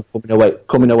the underdog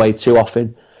coming away too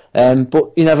often.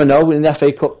 But you never know. In the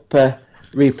FA Cup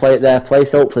replay at their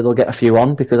place, hopefully they'll get a few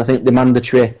on because I think the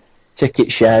mandatory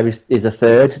ticket share is a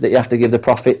third that you have to give the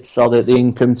profits or the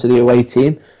income to the away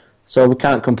team. So we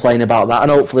can't complain about that.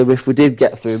 And hopefully if we did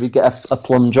get through, we'd get a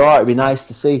plum draw. It'd be nice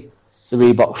to see the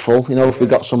Reebok full. If we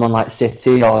got someone like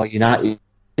City or United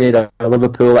or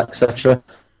Liverpool, etc.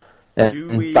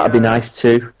 That'd be nice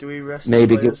too. Do we rest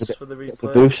maybe give it a bit of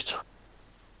a boost.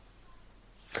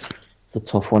 It's a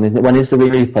tough one, isn't it? When is the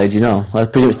replay, do you know? I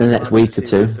presume it's the next week or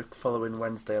two. The following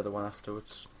Wednesday or the one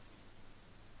afterwards.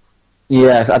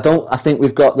 Yeah, I think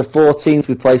we've got the 14th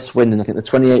we play Swindon. I think the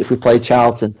 28th we play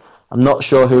Charlton. I'm not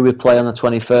sure who we play on the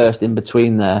 21st in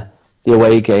between there. The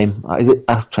away game.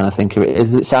 I'm trying to think of it.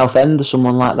 Is it Southend or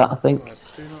someone like that, I think? I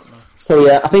do not know. So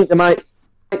yeah, I think they might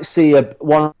see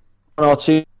one or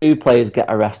two players get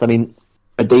a rest. Dean,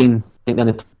 I think they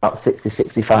only played about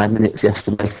 60-65 minutes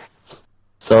yesterday.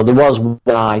 So there was one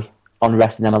eye on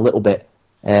resting them a little bit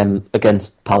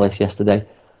against Palace yesterday.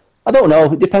 I don't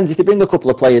know. It depends if they bring a couple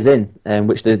of players in,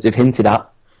 which they've hinted at.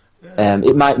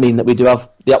 It might mean that we do have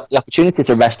the opportunity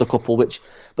to rest a couple. But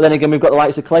then again, we've got the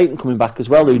likes of Clayton coming back as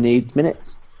well, who needs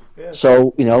minutes. Yeah.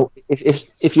 So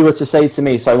if you were to say to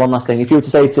me, sorry, one last thing, if you were to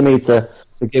say to me to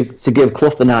give Clough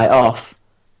the night off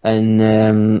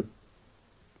and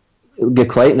give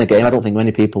Clayton a game, I don't think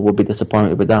many people would be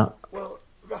disappointed with that. Well,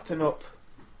 wrapping up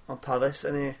on Palace,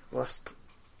 any last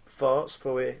thoughts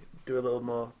before we do a little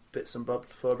more bits and bobs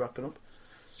before wrapping up?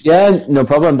 Yeah, no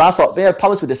problem. But I thought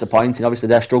Palace were disappointing. Obviously,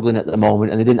 they're struggling at the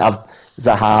moment, and they didn't have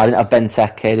Zaha, didn't have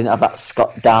Benteke, didn't have that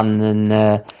Scott Dan, and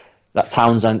that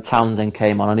Townsend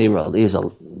came on, and he's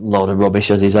a load of rubbish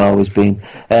as he's always been.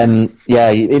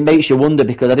 It makes you wonder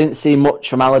because I didn't see much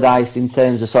from Allardyce in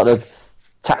terms of sort of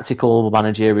tactical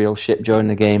managerial ship during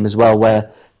the game as well,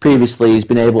 where previously he's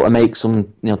been able to make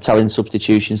some telling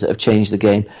substitutions that have changed the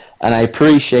game. And I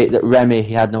appreciate that Remy,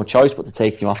 he had no choice but to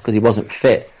take him off because he wasn't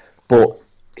fit. But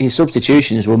his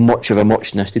substitutions were much of a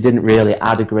muchness. They didn't really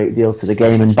add a great deal to the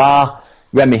game. And bar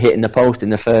Remy hitting the post in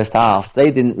the first half,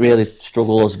 they didn't really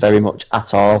struggle us very much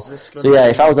at all. So yeah,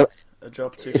 if I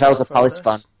was a Palace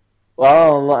fan,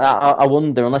 well, I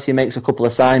wonder, unless he makes a couple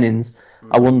of signings,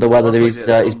 I wonder whether he's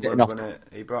bitten off.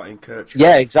 He brought in Kirchhoff,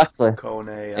 yeah, exactly.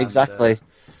 Kone, exactly.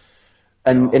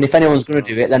 And if anyone's going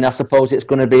to do it, then I suppose it's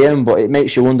going to be him. But it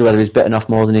makes you wonder whether he's bitten off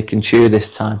more than he can chew this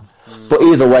time. But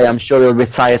either way, I'm sure he'll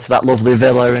retire to that lovely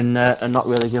Villa and not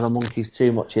really give a monkeys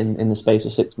too much in the space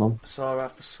of 6 months. It's all right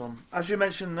for some. As you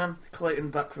mentioned then, Clayton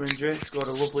back from injury, scored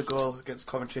a lovely goal against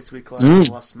Coventry to equalise in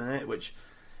the last minute, which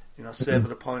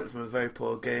savoured a point from a very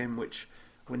poor game, which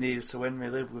we needed to win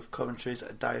really, with Coventry's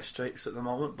at dire straits at the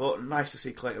moment. But nice to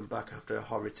see Clayton back after a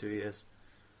horrid 2 years.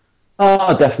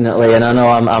 Oh, definitely, and I know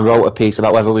I wrote a piece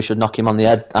about whether we should knock him on the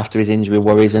head after his injury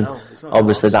worries, and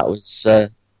obviously that was...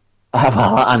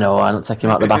 I know, I don't take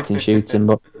him out the back and shoot him,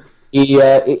 but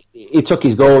he took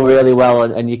his goal really well,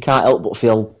 and you can't help but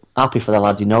feel happy for the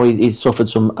lad. He's suffered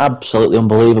some absolutely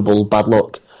unbelievable bad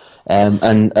luck, and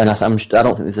I don't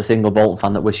think there's a single Bolton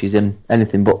fan that wishes him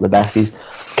anything but the best. He's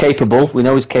capable. We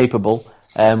know he's capable.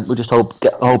 We just hope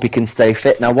he can stay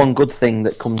fit. Now, one good thing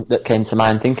that came to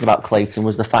mind thinking about Clayton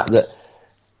was the fact that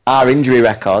our injury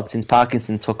record since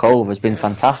Parkinson took over has been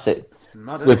fantastic.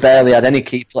 We've barely had any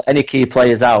key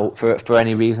players out for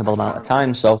any reasonable amount of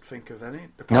time. So think of any?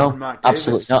 No, Mark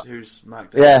absolutely Davis, not. Who's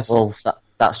Mark Davis? Yeah, well,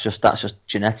 that's just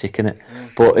genetic, isn't it? Yeah.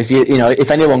 But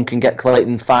if anyone can get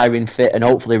Clayton firing fit and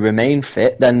hopefully remain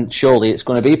fit, then surely it's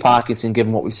going to be Parkinson,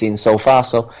 given what we've seen so far.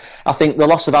 So I think the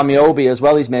loss of Amiobi as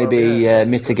well is maybe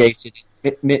mitigated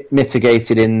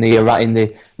in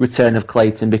the return of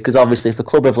Clayton, because obviously if the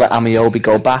club have let Amiobi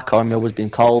go back, or Amiobi's been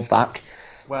called back,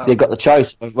 they've got the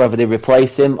choice of whether they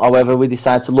replace him or whether we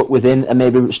decide to look within and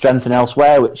maybe strengthen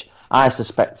elsewhere, which I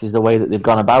suspect is the way that they've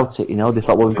gone about it. They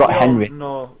thought, well, we've got Henry.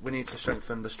 No, we need to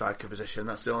strengthen the striker position.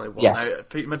 That's the only one. Yes.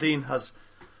 Pete Medine has,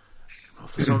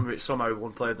 for somehow he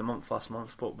won Player of the Month last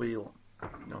month, but we'll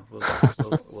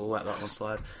let that one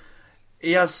slide.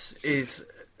 He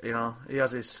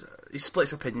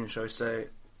splits opinion, shall we say.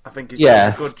 I think he's doing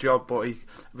a good job, but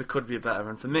we could be better.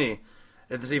 And for me,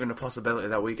 if there's even a possibility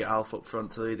that we get Alf up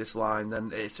front to lead this line,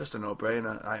 then it's just a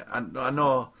no-brainer. I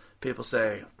know people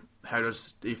say, how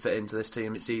does he fit into this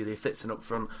team? It's easy, he fits in up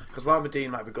front. Because while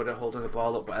Medine might be good at holding the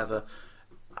ball up, whatever,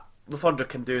 Le Fondre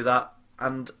can do that.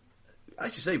 And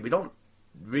as you say, we don't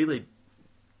really...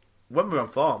 When we're on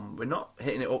form, we're not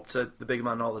hitting it up to the big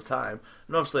man all the time.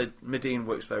 And obviously, Medine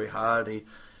works very hard. He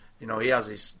has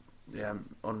his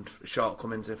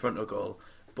shortcomings in front of goal,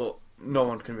 but no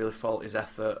one can really fault his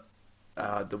effort.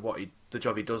 The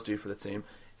job he does do for the team.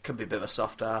 He can be a bit of a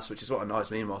soft ass, which is what annoys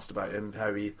me most about him.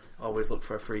 How he always look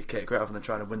for a free kick rather than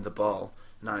trying to win the ball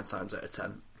 9 times out of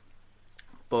 10.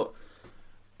 But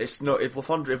it's not if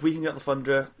we can get Le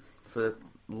Fondre for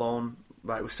loan,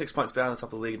 right? We're 6 points behind the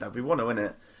top of the league now. If we want to win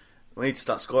it, we need to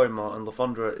start scoring more. And Le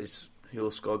Fondre he'll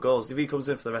score goals if he comes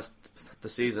in for the rest of the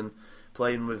season,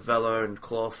 playing with Vela and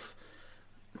Clough,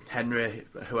 Henry,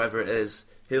 whoever it is.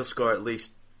 He'll score at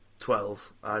least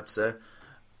 12, I'd say,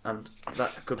 and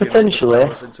that could be enough to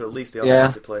put us into at least the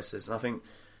automatic places. And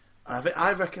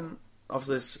I reckon,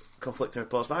 obviously there's conflicting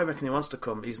reports, but I reckon he wants to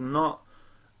come. He's been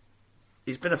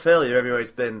a failure everywhere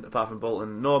he's been, apart from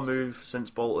Bolton. No move since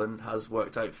Bolton has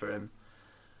worked out for him,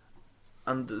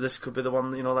 and this could be the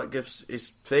one that gives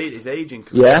his aging.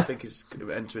 I think he's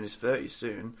entering his 30s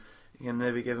soon. You can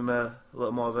maybe give him a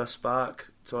little more of a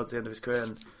spark towards the end of his career,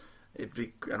 and it'd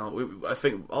be. I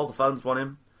think all the fans want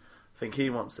him. I think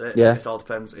he wants it. Yeah. It all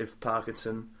depends if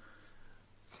Parkinson,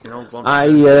 wants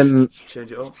to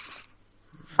change it up.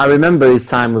 I remember his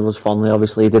time with us fondly.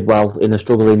 Obviously, he did well in a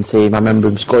struggling team. I remember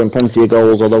him scoring plenty of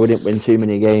goals, although we didn't win too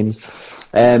many games.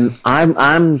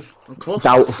 I'm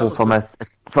doubtful from a.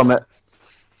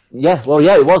 Yeah, well,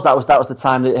 yeah, it was. That was the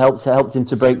time that it helped him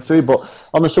to break through. But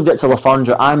on the subject of Le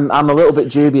Fondre, I'm a little bit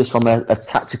dubious from a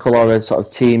tactical or a sort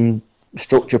of team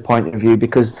structure point of view,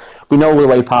 because we know the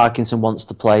way Parkinson wants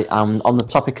to play. And on the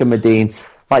topic of Medine,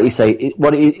 like you say,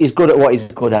 he's good at what he's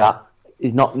good at.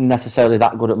 He's not necessarily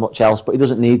that good at much else, but he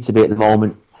doesn't need to be at the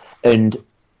moment. And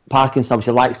Parkinson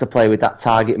obviously likes to play with that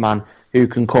target man who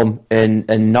can come and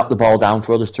knock the ball down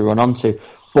for others to run onto.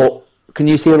 But can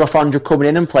you see Le Fondre coming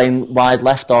in and playing wide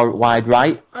left or wide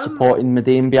right, supporting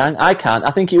Medine behind? I can't.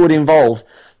 I think it would involve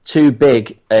too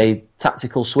big a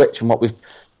tactical switch from what we've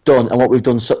done and what we've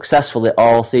done successfully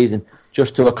all season,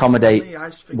 just to accommodate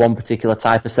one particular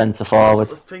type of centre forward.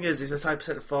 The thing is, he's the type of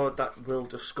centre forward that will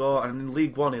just score, and in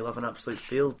League One he'll have an absolute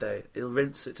field day. He'll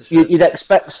rinse it to shreds. You'd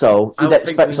expect so.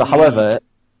 However,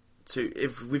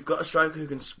 if we've got a striker who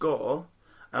can score,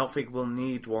 I don't think we'll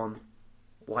need one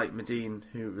like Medine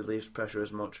who relieves pressure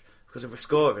as much. Because if we're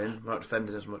scoring, we're not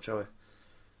defending as much, are we?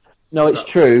 No, it's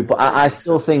true, but I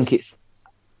still think it's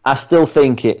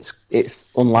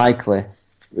unlikely.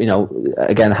 You know,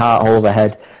 again, heart over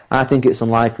head. I think it's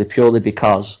unlikely purely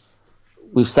because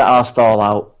we've set our stall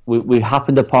out. We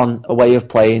happened upon a way of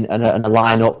playing and a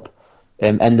line-up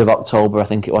end of October, I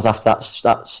think it was, after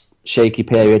that shaky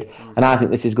period. And I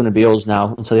think this is going to be us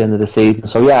now until the end of the season.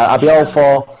 So, yeah, I'd be all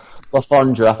for Le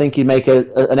Fondre. I think he'd make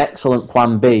an excellent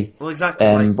plan B. Well,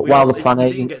 exactly. But while the plan A...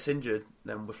 If Dean gets injured,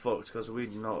 then we're fucked, because we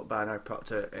know by now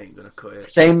Proctor ain't going to cut it.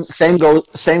 Same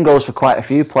goes for quite a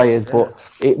few players, but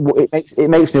it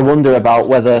makes me wonder about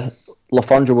whether Le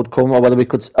Fondre would come or whether we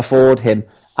could afford him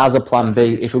as a plan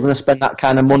B. If we're going to spend that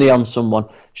kind of money on someone,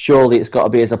 surely it's got to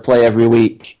be as a play every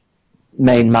week,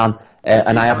 main man.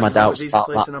 And I have my doubts about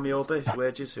that. He's replacing Amiobi's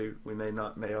wages, who we may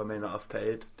or may not have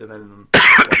paid, depending on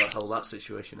what the hell that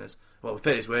situation is. Well, we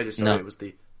paid his wages, so it was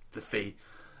the fee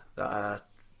that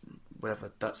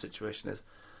whatever that situation is.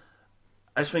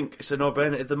 I just think it's a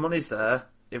no-brainer. If the money's there,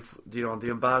 if the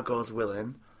embargo's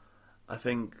willing, I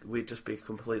think we'd just be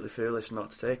completely foolish not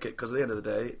to take it. Because at the end of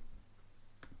the day,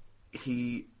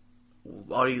 he's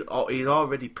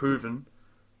already proven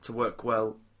to work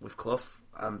well with Clough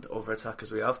and other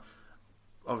attackers we have.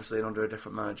 Obviously under a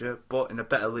different manager, but in a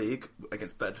better league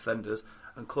against better defenders.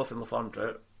 And Clough and Le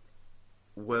Fondre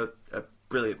were a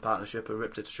brilliant partnership and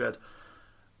ripped it to shred.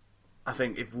 I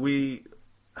think if we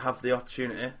have the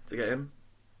opportunity to get him,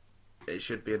 it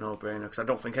should be a no-brainer, because I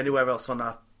don't think anywhere else in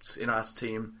our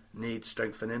team needs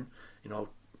strengthening. You know,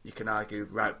 you can argue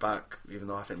right back, even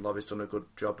though I think Lobby's done a good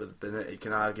job at the minute. You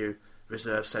can argue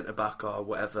reserve centre back or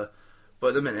whatever. But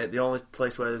at the minute, the only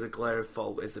place where there's a glaring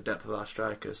fault is the depth of our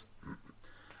strikers.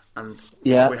 And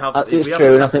yeah, it's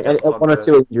true. And I think one or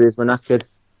two injuries were knackered.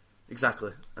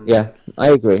 Exactly. And yeah, I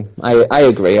agree. I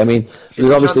agree. I mean,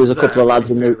 there's a couple of lads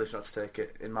in there. Not to take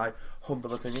it, in my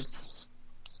humble opinion.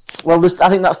 Well, I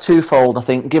think that's twofold. I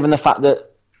think, given the fact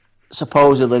that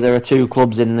supposedly there are two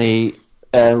clubs in the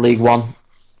League One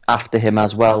after him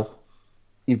as well,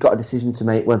 you've got a decision to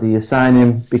make whether you sign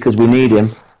him because we need him,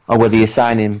 or whether you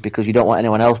sign him because you don't want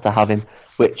anyone else to have him.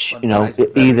 Which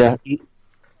either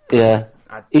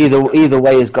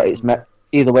way has got its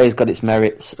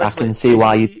merits. Especially, I can see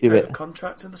why you do it.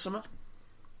 Contract in the summer?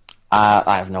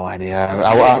 I have no idea.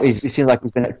 It seems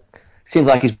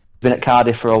like he's been at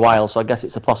Cardiff for a while, so I guess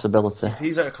it's a possibility. If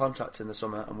he's out of contract in the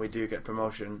summer and we do get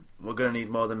promotion, we're going to need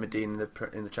more than Medine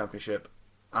in the Championship,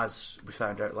 as we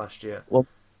found out last year. Well,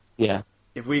 yeah.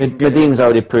 If we Medine's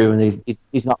already proven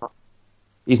he's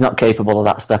not capable of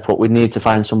that step up. We need to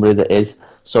find somebody that is.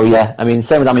 So yeah, I mean,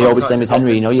 same with Amiobi, same with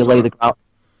Henry. You lay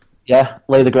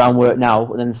the groundwork now,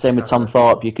 and then the same with Tom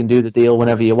Thorpe. You can do the deal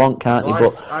whenever you want, can't you?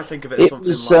 But I think of it as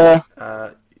something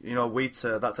like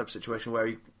Wheater, that type of situation where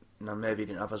he, maybe he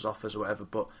didn't have his offers or whatever,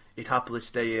 but he'd happily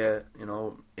stay here,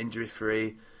 injury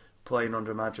free, playing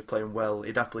under a manager, playing well.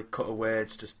 He'd happily cut a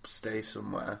wage to stay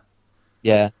somewhere.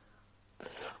 Yeah.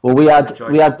 Well,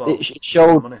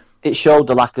 it showed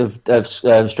the lack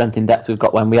of strength in depth we've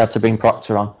got when we had to bring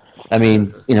Proctor on. I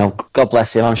mean, God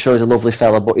bless him. I'm sure he's a lovely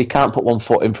fella, but he can't put one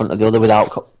foot in front of the other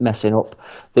without messing up.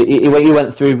 He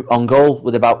went through on goal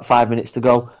with about 5 minutes to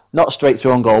go, not straight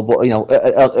through on goal, but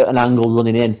at an angle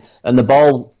running in, and the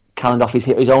ball cannoned off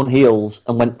his own heels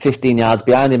and went 15 yards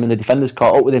behind him, and the defenders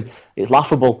caught up with him. It's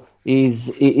laughable.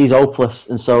 He's hopeless,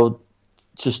 and so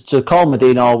just to call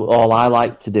Medine all I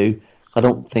like to do, I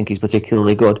don't think he's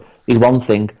particularly good. He's one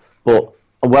thing, but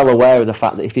I'm well aware of the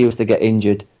fact that if he was to get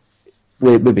injured,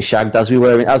 we'd be shagged as we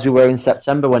were in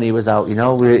September when he was out.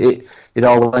 It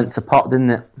all went to pot, didn't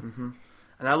it? Mm-hmm.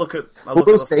 And I look at Le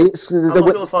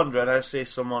Fondre and I see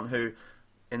someone who,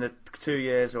 in the 2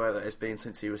 years or whatever it's been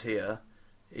since he was here,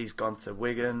 he's gone to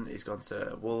Wigan, he's gone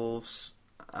to Wolves,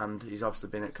 and he's obviously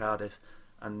been at Cardiff.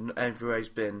 And everywhere he's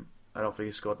been, I don't think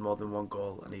he's scored more than one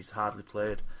goal, and he's hardly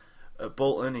played. At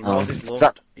Bolton, he knows he's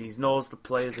loved. He knows the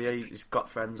players he's got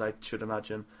friends, I should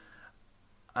imagine.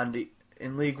 And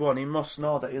in League One, he must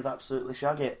know that he'll absolutely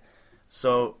shag it.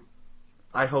 So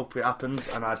I hope it happens,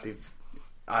 and I'd be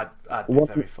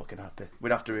very fucking happy.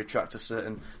 We'd have to retract a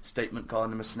certain statement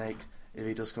calling him a snake if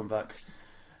he does come back.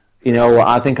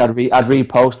 I think I'd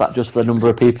repost that just for the number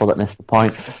of people that missed the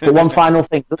point. But one final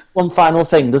thing.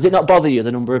 Does it not bother you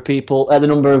the number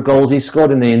of goals he's scored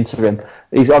in the interim?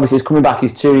 He's coming back.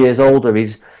 He's 2 years older.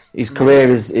 He's his career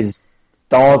is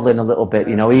dawdling a little bit.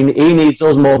 You know, he needs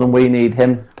us more than we need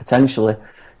him potentially.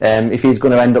 If he's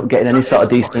going to end up getting any sort of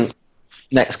decent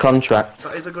next contract.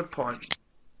 That is a good point,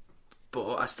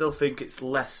 but I still think it's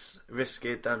less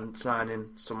risky than signing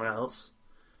someone else.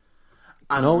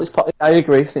 And no, I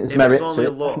agree. It's if merit it's only to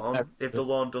a loan, if the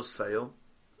loan does fail,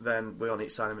 then we only need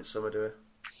to sign him in summer, do we?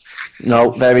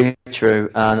 No, very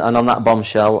true. And on that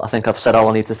bombshell, I think I've said all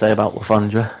I need to say about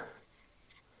Lafondra.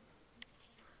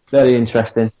 Very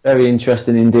interesting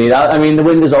indeed. I mean, the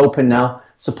window's open now.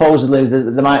 Supposedly,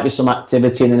 there might be some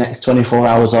activity in the next 24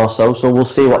 hours or so, so we'll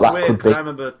see what That's that weird, could be. I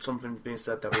remember something being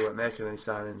said that we weren't making any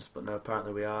signings, but no,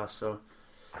 apparently we are, so...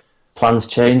 Plans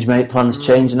change, mate. Plans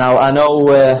change now. I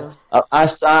know.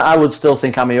 I would still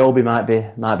think Amiobi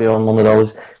might be on one of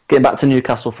those. Get back to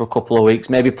Newcastle for a couple of weeks.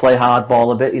 Maybe play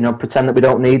hardball a bit. You know, pretend that we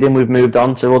don't need him. We've moved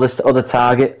on to other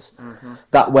targets. Mm-hmm.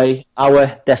 That way,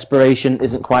 our desperation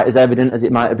isn't quite as evident as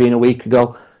it might have been a week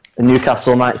ago. And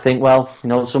Newcastle might think, well, you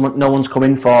know, no one's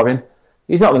coming for him.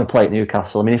 He's not going to play at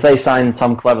Newcastle. I mean, if they sign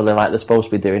Tom Cleverley like they're supposed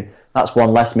to be doing, that's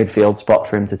one less midfield spot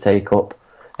for him to take up.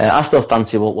 I still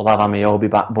fancy we'll have Amiobi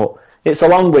back, but it's a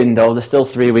long window. There's still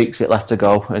 3 weeks left to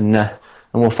go, and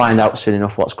we'll find out soon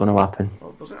enough what's going to happen.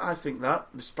 Well, doesn't I think that,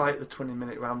 despite the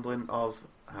 20-minute rambling of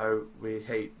how we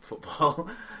hate football,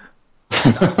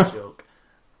 that's a joke.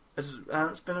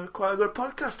 It's been quite a good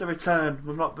podcast every turn.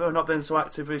 We've not been so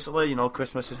active recently. You know,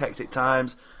 Christmas is hectic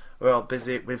times. We're all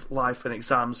busy with life and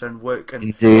exams and work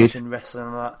and watching wrestling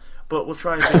and that. But we'll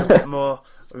try and be a bit more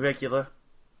regular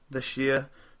this year.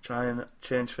 Try and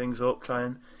change things up. Try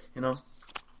and, you know,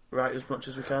 write as much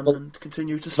as we can and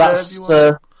continue to serve you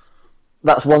all.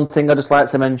 That's one thing I'd just like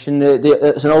to mention.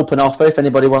 It's an open offer if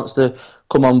anybody wants to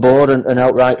come on board and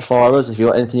help write for us. If you've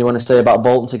got anything you want to say about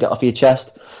Bolton to get off your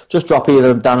chest, just drop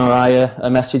either Dan or I a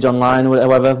message online,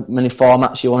 however many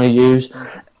formats you want to use.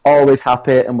 Always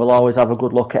happy, and we'll always have a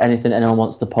good look at anything anyone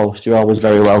wants to post. You're always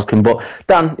very welcome. But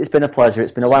Dan, it's been a pleasure.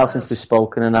 It's been a while since we've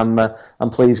spoken, and I'm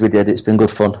pleased we did. It's been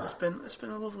good fun. It's been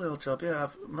a lovely old job. Yeah,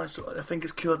 I think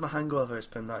it's cured my hangover. It's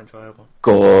been that enjoyable.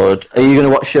 Good. Are you going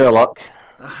to watch Sherlock?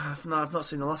 I've not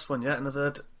seen the last one yet, and I've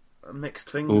heard mixed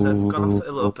things. They've gone off it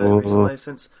a little bit recently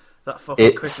since that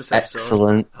fucking Christmas episode.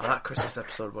 Excellent. Oh, that Christmas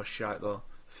episode was shite though.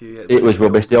 It was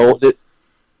rubbish. The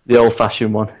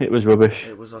old-fashioned one. It was rubbish.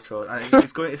 It was atrocious. And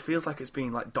it feels like it's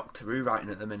being like Doctor Who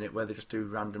writing at the minute, where they just do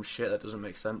random shit that doesn't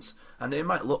make sense. And it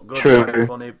might look good, it might be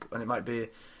funny, and it might be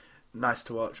nice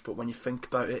to watch. But when you think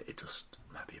about it, it just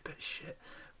might be a bit shit.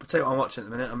 But tell you what I'm watching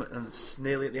at the minute. I'm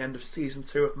nearly at the end of season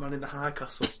 2 of Man in the High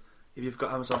Castle. If you've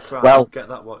got Amazon Prime, get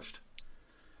that watched.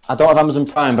 I don't have Amazon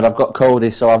Prime, but I've got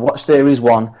Cody, so I've watched series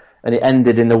 1, and it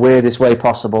ended in the weirdest way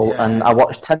possible. Yeah. And I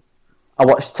watched 10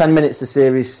 minutes of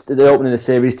the opening of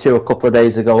series 2 a couple of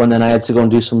days ago, and then I had to go and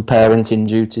do some parenting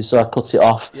duties, so I cut it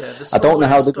off. Yeah, I don't know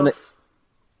how they're going to.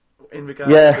 In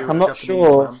regards to I'm not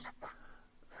sure.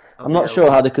 I'm not sure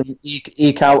how they can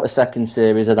eke out a second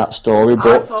series of that story, but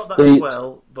I thought that as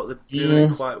well, but they're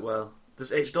doing it quite well.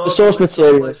 The source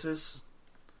material.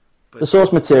 The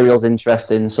source material's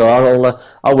interesting, so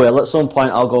I will at some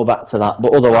point. I'll go back to that,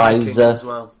 but otherwise, Vikings as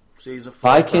well.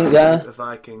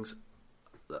 Vikings.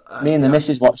 Me and the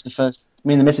missus watched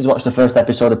the first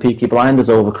episode of Peaky Blinders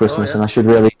over Christmas, and I should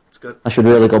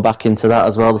really go back into that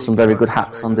as well. There's some very good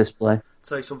hats on display. I'll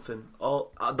tell you something,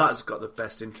 that's got the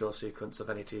best intro sequence of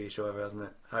any TV show ever, hasn't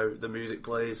it? How the music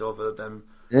plays over them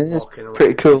walking around.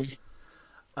 Pretty cool.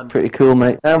 Pretty cool,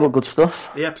 mate. Yeah, well, good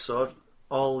stuff. The episode,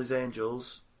 All His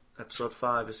Angels, episode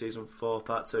 5 of season 4,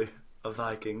 part 2 of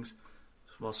Vikings.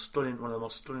 One of the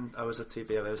most stunning hours of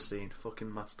TV I've ever seen.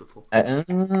 Fucking masterful.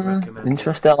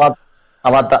 Interesting. I'll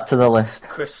add that to the list.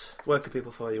 Chris, where can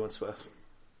people follow you on Twitter?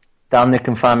 Dan, they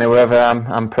can find me wherever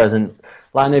I'm present.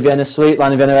 Line of Vienna Suite,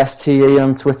 Line of Vienna STE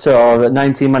on Twitter, or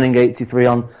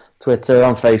 19Manning83 on Twitter,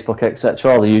 on Facebook,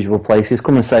 etc. All the usual places.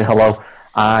 Come and say hello.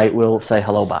 I will say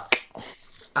hello back.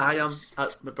 I am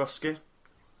at Mabrowski.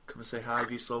 Come and say hi if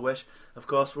you so wish. Of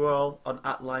course, we're all on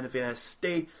at Line of Vienna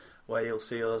STE, where you'll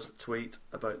see us tweet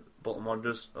about Bolton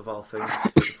Wanderers, of all things.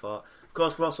 Of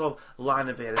course, we're also on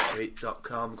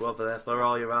lineofviennastreet.com. Go over there for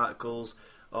all your articles,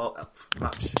 or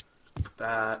match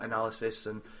analysis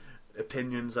and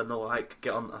opinions and the like.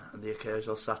 Get on the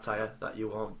occasional satire that you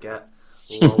won't get.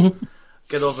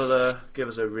 Get over there, give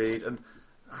us a read, and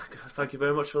thank you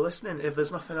very much for listening. If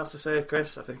there's nothing else to say,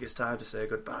 Chris, I think it's time to say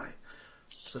goodbye.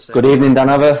 Good evening, Dan.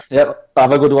 Have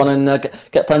a good one, and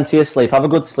get plenty of sleep. Have a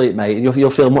good sleep, mate. You'll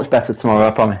feel much better tomorrow,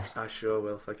 I promise. I sure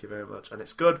will. Thank you very much. And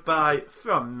it's goodbye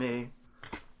from me,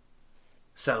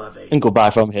 C'est la vie. And goodbye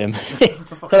from him.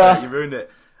 You ruined it.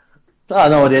 Oh,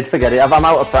 no, I did. Forget it. I'm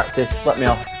out of practice. Let me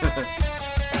off.